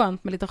väldigt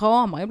skönt med lite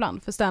ramar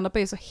ibland. För stand-up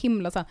är så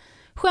himla så här,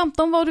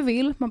 skämta om vad du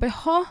vill. Man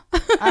bara,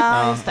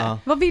 just det.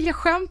 Vad vill jag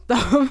skämta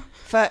om?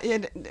 För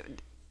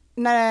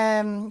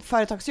när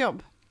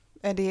företagsjobb,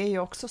 det är ju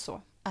också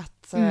så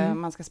att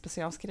man ska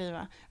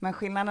specialskriva. Men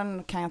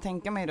skillnaden kan jag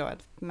tänka mig då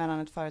mellan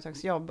ett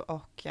företagsjobb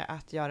och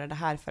att göra det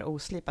här för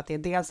Oslipat, det är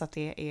dels att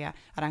det är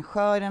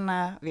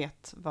arrangörerna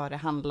vet vad det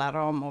handlar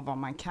om och vad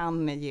man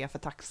kan ge för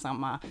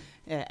tacksamma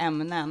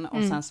ämnen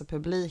och sen så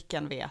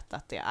publiken vet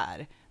att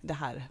det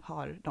här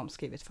har de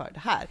skrivit för det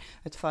här.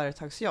 Ett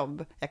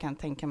företagsjobb, jag kan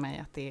tänka mig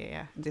att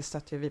det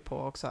stöter vi på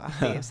också, att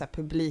det är så här,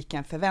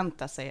 publiken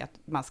förväntar sig att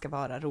man ska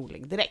vara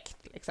rolig direkt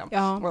liksom.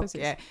 Och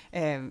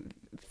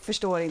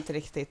förstår inte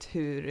riktigt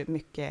hur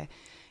mycket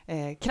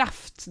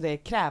kraft det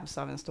krävs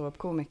av en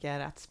ståuppkomiker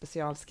att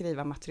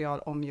specialskriva material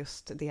om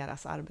just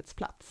deras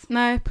arbetsplats.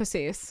 Nej,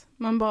 precis.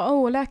 Man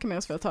bara,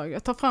 läkemedelsföretag.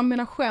 Jag tar fram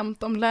mina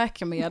skämt om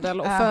läkemedel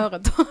och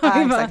företag.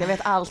 Ja, exakt. Jag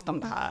vet allt om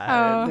det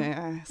här. Det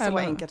är så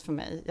enkelt för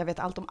mig. Jag vet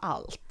allt om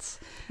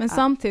allt. Men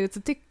samtidigt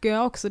så tycker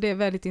jag också det är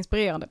väldigt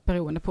inspirerande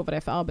beroende på vad det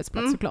är för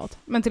arbetsplats såklart.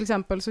 Men till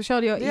exempel så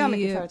körde jag det är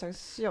mycket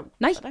företagsjobb?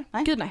 Nej,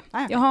 gud nej.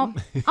 Jag har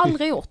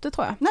aldrig gjort det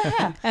tror jag.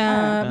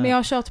 Men jag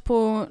har kört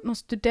på någon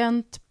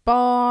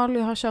studentbal,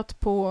 jag har kört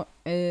på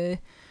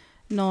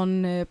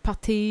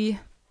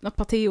något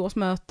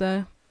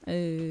partiårsmöte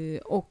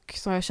och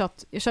så har jag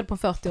körde på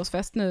en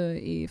 40-årsfest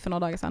nu för några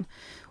dagar sedan.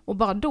 Och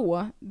bara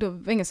då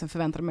var ingen som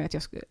förväntade mig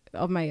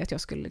att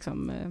jag skulle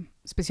liksom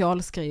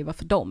specialskriva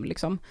för dem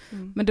liksom.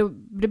 Men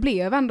det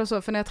blev ändå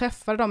så, för när jag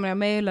träffade dem, när jag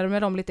mejlade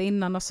med dem lite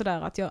innan och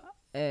sådär, att jag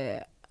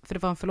för det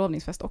var en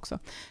förlovningsfest också.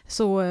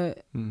 Så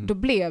då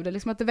blev det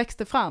liksom att det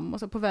växte fram och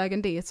så på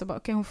vägen dit så bara,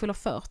 okej, hon fyller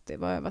 40.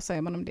 Vad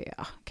säger man om det?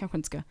 Kanske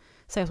inte ska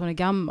säga att hon är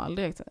gammal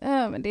direkt.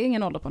 Men det är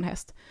ingen ålder på en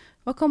häst.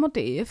 Var kommer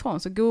det ifrån?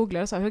 Så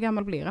googlade jag så här, hur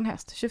gammal blir en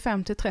häst?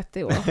 25 till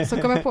 30 år. Så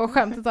kom jag på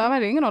skämtet att det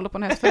är ingen ålder på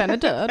en häst för den är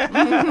död.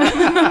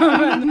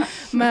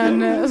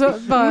 men så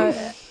bara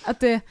att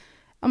det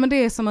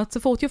är som att så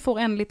fort jag får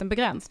en liten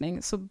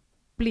begränsning så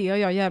blir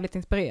jag jävligt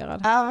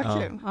inspirerad. Ja,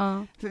 vad kul.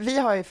 För vi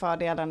har ju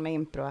fördelen med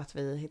impro att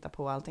vi hittar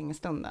på allting i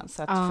stunden.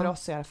 Så att för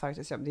oss är det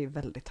faktiskt jobb, det är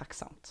väldigt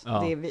tacksamt.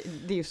 Det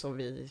är ju så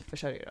vi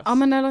försörjer oss. Ja,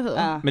 men eller hur?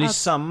 Men det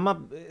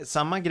är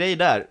samma grej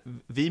där.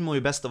 Vi mår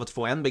ju bäst av att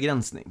få en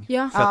begränsning.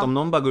 Ja. För att om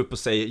någon bara går upp och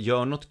säger,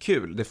 gör något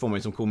kul, det får man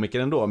ju som komiker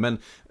ändå. Men,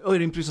 är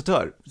du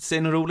improvisatör?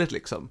 Säg något roligt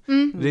liksom.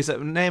 Det är så,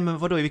 nej men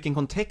vadå, i vilken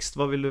kontext?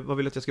 Vad vill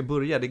du att jag ska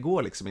börja? Det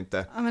går liksom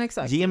inte. Ja, men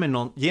exakt. Ge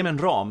mig en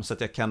ram så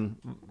att jag kan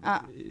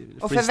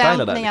och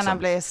förväntningarna där, liksom.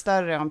 Blir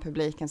större om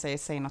publiken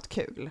säger något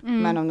kul.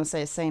 Men om de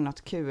säger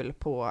något kul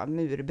på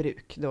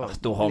murbruk,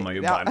 då har man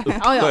ju bara en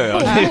uppgöra.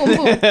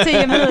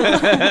 10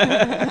 minuter.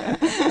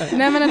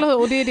 Nej men eller hur,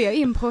 och det är det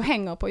impro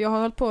hänger på. Jag har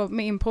hållit på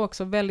med impro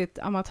också väldigt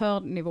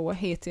amatörnivå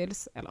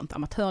hittills, eller inte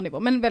amatörnivå,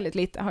 men väldigt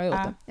lite har jag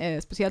gjort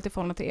det. Speciellt i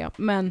förhållande till er.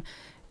 Men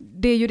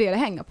det är ju det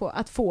hänger på,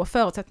 att få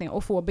förutsättningar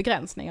och få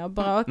begränsningar.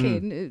 Bara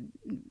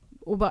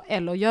och bara,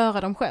 eller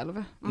göra dem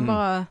själv.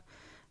 Bara,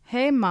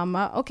 hej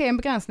mamma, okej, en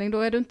begränsning, då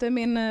är du inte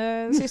min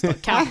syster,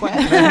 kanske.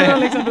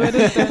 Liksom, då är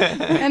du inte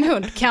en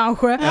hund,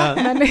 kanske.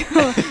 Men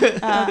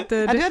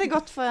du hade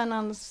gått för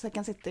någon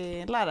Second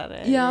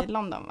City-lärare i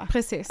London, va?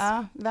 Precis.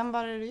 Vem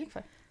var det du gick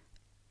för?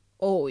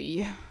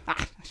 Oj.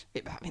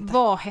 Vi behöver inte.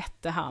 Vad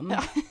hette han?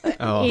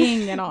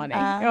 Ingen aning.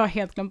 Jag har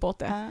helt glömt bort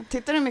det.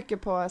 Tittar du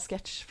mycket på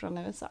sketch från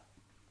USA?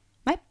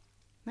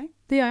 Nej,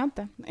 det gör jag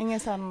inte. Ingen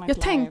Saturday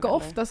jag tänker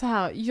ofta så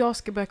här, jag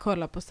ska börja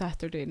kolla på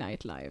Saturday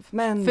Night Live.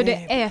 För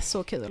det är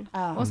så kul.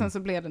 Och sen så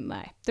blir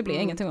det blir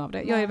ingenting av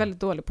det. Jag är väldigt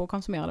dålig på att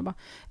konsumera det bara.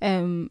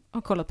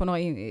 Har kollat på några,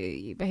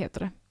 vad heter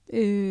det?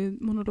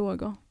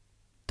 Monologer.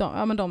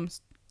 De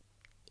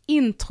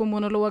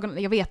intromonologer,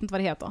 jag vet inte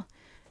vad det heter.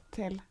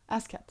 Till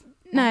Askat.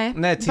 Nej,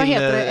 till vad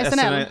heter det?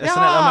 SNL.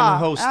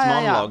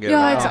 Host-monologer.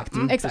 Ja, exakt.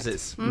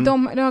 Precis.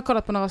 De har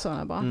kollat på några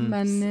sådana bara.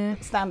 Men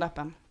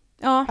stand-upen.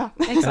 Ja,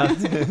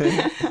 exakt.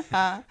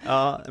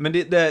 Ja, men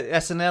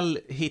SNL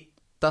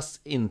hittas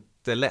inte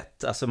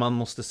lätt, alltså man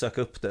måste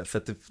söka upp det för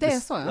att det är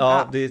så,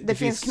 ja. Det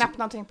finns knappt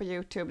någonting på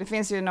YouTube. Det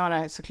finns ju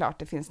några, såklart,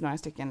 det finns några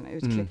stycken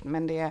utklipp,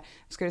 men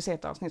ska du se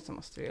ett avsnitt så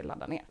måste du ju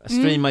ladda ner.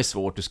 Streama är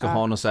svårt, du ska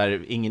ha någon så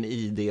här, ingen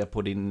ID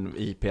på din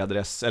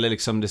IP-adress, eller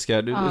liksom du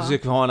ska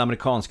ha en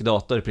amerikansk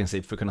dator i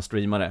princip för att kunna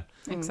streama det.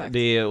 Exakt.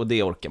 Och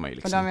det orkar man ju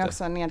liksom inte. Och de är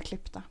också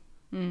nedklippta.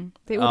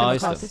 Det är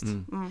odemokratiskt.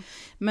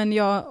 Men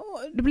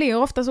det blir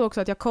ofta så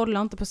också att jag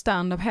kollar inte på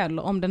stand-up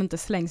heller om den inte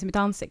slängs i mitt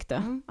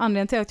ansikte.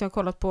 Anledningen till att jag har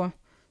kollat på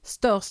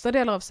största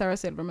delar av Sarah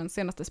Silvermans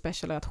senaste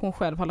special är att hon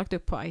själv har lagt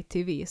upp på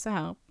ITV så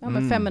här,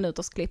 5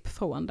 minuters klipp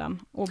från den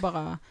och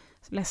bara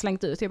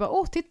slängt ut. Jag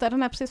bara, titta,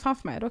 den är precis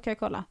framför mig, då kan jag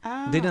kolla.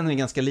 Det är en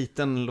ganska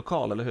liten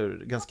lokal, eller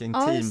hur? Ganska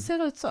intim. Ja, det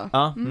ser ut så.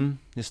 Ja,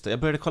 just det. Jag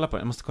började kolla på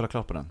den, jag måste kolla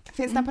klart på den.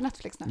 Finns den på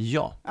Netflix nu?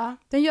 Ja.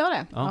 Den gör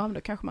det? Ja,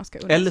 då kanske man ska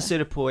undra. Eller så är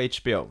det på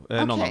HBO,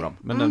 någon av dem.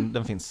 Men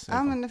den finns.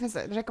 Ja, men det finns.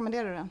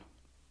 Rekommenderar du den?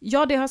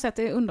 Ja, det har jag sett,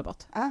 det är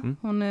underbart.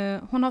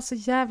 Hon har så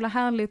jävla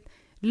härligt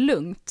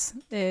lugnt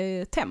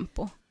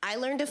tempo. I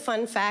learned a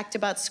fun fact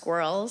about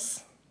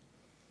squirrels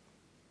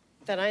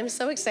that I'm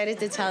so excited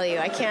to tell you.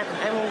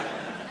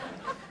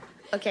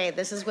 Okay,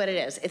 this is what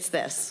it is. It's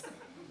this.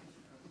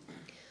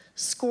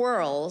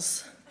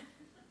 Squirrels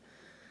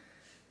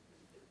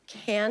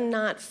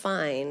cannot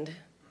find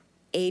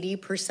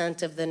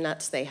 80% of the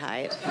nuts they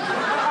hide.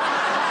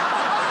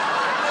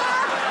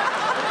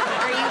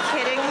 Are you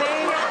kidding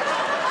me?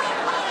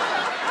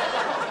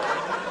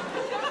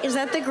 Is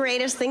that the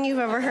greatest thing you've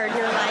ever heard in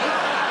your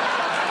life?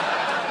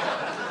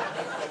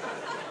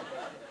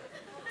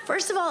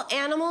 First of all,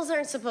 animals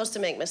aren't supposed to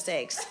make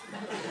mistakes.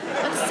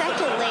 But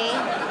secondly,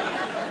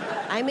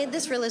 I made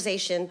this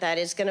realization that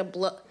is gonna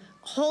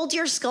hold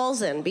your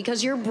skulls in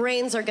because your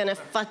brains are gonna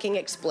fucking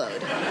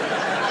explode.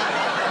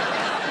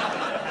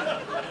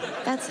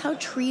 That's how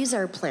trees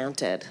are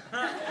planted.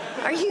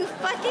 Are you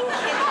fucking kidding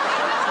me?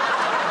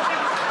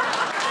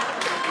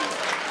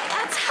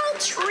 That's how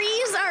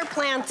trees are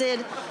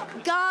planted.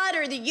 God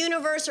or the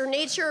universe or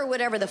nature or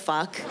whatever the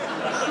fuck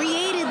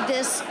created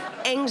this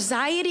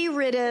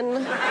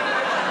anxiety-ridden,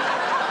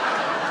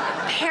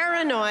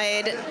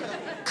 paranoid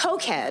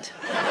cokehead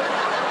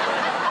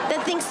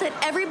that thinks that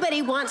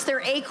everybody wants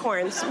their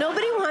acorns.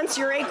 Nobody wants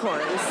your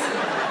acorns.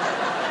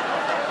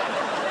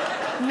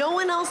 No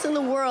one else in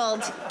the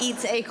world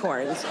eats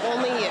acorns,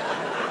 only you.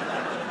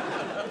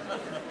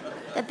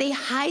 That they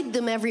hide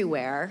them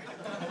everywhere.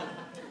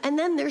 And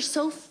then they're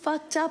so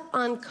fucked up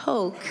on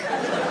coke.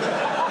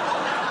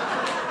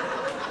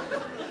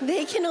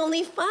 They can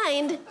only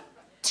find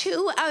 2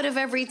 out of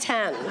every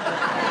 10.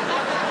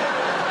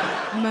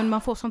 Men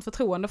man får sånt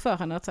förtroende för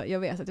henne att jag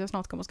vet att jag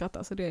snart kommer att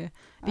skratta. Så det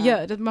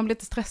gör det, man blir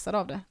lite stressad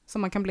av det.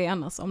 Som man kan bli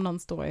annars om någon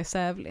står och är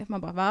sävlig.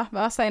 Man bara,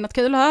 va? Säg något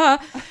kul,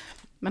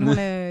 Men hon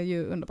är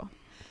ju underbar.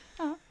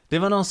 Det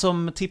var någon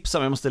som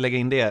tipsade, jag måste lägga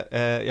in det.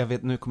 Jag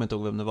vet, nu kommer jag inte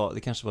ihåg vem det var. Det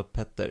kanske var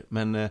Petter.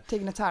 Men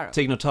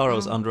Tig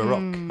Notaros Under a Rock.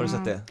 Har du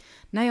sett det?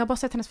 Nej, jag har bara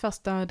sett hennes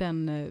första,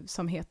 den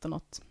som heter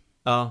något.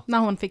 Ja. När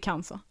hon fick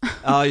cancer.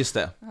 Ja, just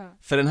det.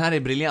 För den här är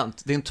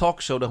briljant. Det är en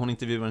talkshow där hon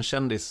intervjuar en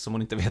kändis som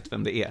hon inte vet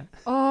vem det är.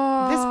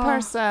 This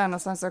person,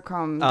 och sen så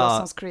kom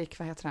Dawson's Creek,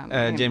 vad heter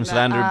han? James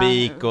Van Der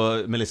Beek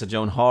och Melissa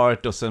Joan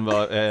Hart och sen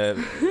var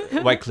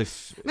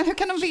Wycliffe. Men hur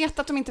kan de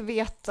veta att de inte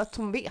vet att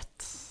hon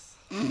vet?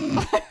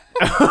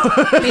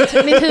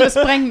 mitt hus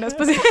sprängdes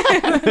precis.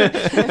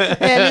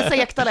 Lisa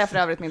Ekdahl är för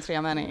övrigt min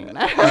 3-männing.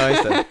 Ja,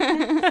 just det.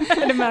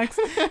 Det märks.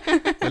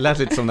 Det lät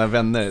lite som när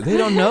vänner. They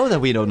don't know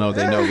that we don't know,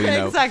 they know we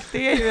know. Exakt,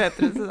 det är ju ett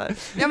sådär.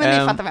 Ja, men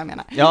ni fattar vad jag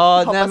menar.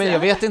 Ja, nej, men jag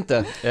vet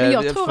inte. Men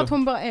jag tror att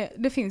hon bara är,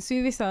 det finns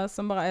ju vissa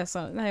som bara är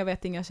så, nej jag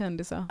vet inga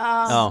kändisar.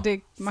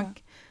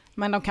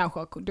 Men de kanske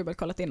har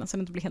dubbelkollat innan så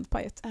det inte blir helt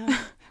pajigt.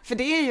 För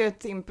det är ju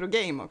ett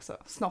impro-game också,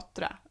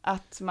 snottra.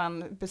 Att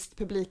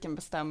publiken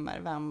bestämmer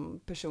vem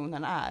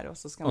personen är. Och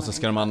så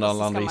ska de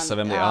andra gissa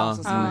vem det är. Ja,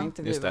 så ska man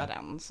intervjua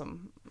den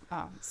som...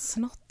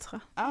 Snottra.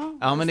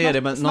 Ja, men det är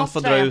det. Men någon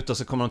får dra ut och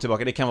så kommer de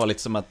tillbaka. Det kan vara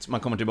lite som att man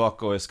kommer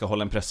tillbaka och ska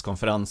hålla en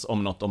presskonferens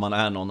om något, om man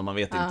är någon och man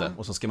vet inte.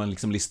 Och så ska man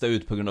liksom lista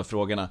ut på grund av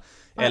frågorna.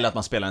 Eller att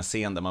man spelar en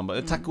scen där man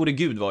bara, tack gode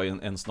gud var ju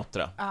en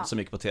snottra som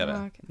gick på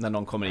tv. När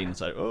någon kommer in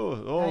så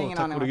här,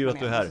 tack gode gud att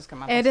du är här.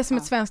 Är det som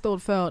ett svenskt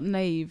ord för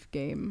naive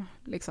game,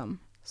 liksom?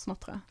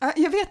 Snottra.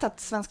 Jag vet att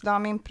Svensk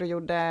Damimpro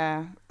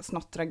gjorde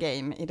Snottra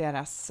Game i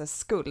deras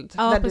skuld,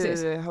 ja, där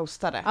precis. Du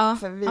hostade. Ja,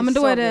 för vi men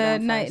då är det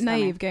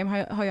Naive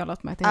Game har jag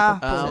lärt mig att heta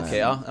på. Okej,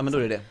 ja, men då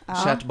är det.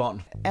 Kärt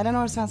barn.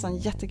 Eleanor Svensson,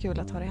 jättekul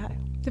att ha dig här.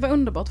 Det var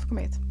underbart att få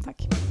komma hit.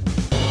 Tack.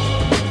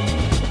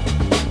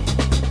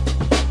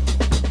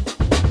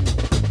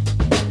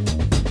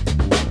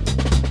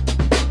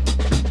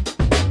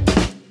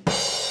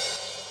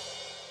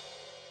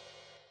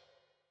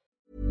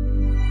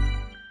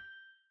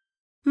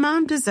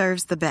 Mom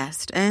deserves the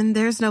best, and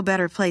there's no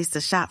better place to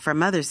shop for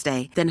Mother's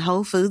Day than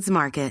Whole Foods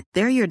Market.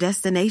 They're your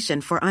destination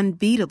for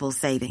unbeatable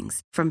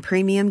savings, from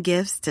premium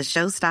gifts to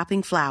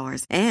show-stopping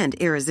flowers and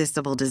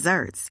irresistible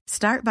desserts.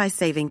 Start by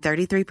saving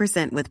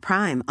 33% with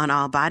Prime on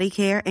all body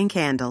care and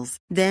candles.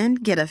 Then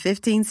get a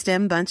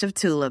 15-stem bunch of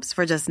tulips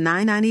for just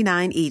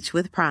 $9.99 each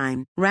with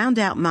Prime. Round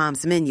out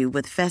Mom's menu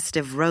with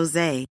festive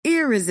rosé,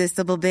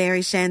 irresistible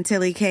berry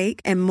chantilly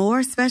cake, and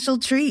more special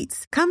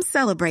treats. Come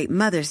celebrate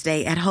Mother's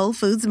Day at Whole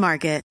Foods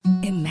Market.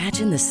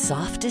 Imagine the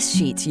softest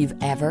sheets you've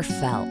ever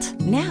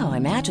felt. Now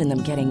imagine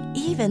them getting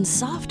even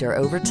softer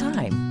over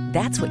time.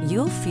 That's what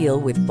you'll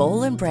feel with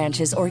Boll &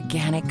 Branch's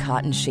organic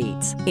cotton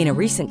sheets. In a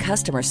recent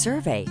customer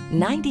survey,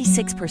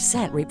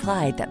 96%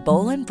 replied that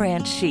Boll &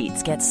 Branch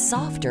sheets get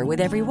softer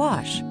with every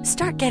wash.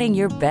 Start getting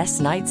your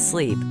best night's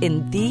sleep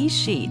in these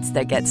sheets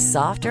that get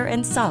softer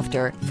and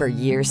softer for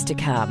years to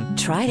come.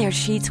 Try their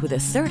sheets with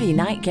a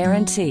 30-night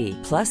guarantee.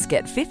 Plus,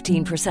 get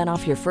 15%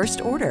 off your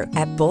first order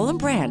at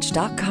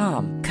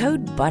bollandbranch.com.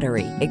 Code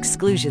BUTTERY.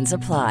 Exclusions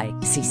apply.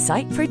 See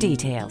site for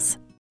details.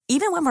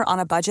 Even when we're on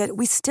a budget,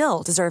 we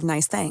still deserve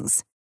nice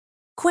things.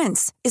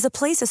 Quince is a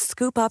place to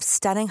scoop up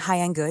stunning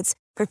high-end goods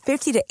for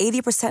 50 to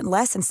 80%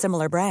 less than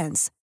similar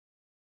brands.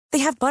 They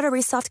have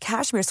buttery soft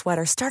cashmere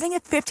sweaters starting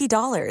at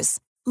 $50,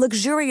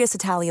 luxurious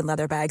Italian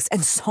leather bags,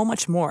 and so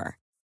much more.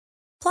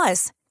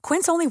 Plus,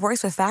 Quince only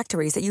works with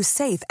factories that use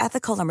safe,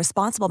 ethical, and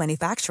responsible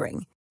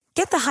manufacturing.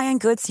 Get the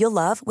high-end goods you'll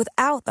love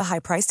without the high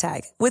price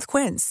tag with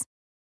Quince.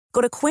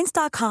 Go to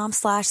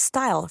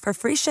quince.com/style for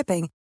free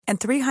shipping and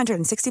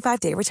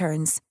 365-day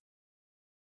returns.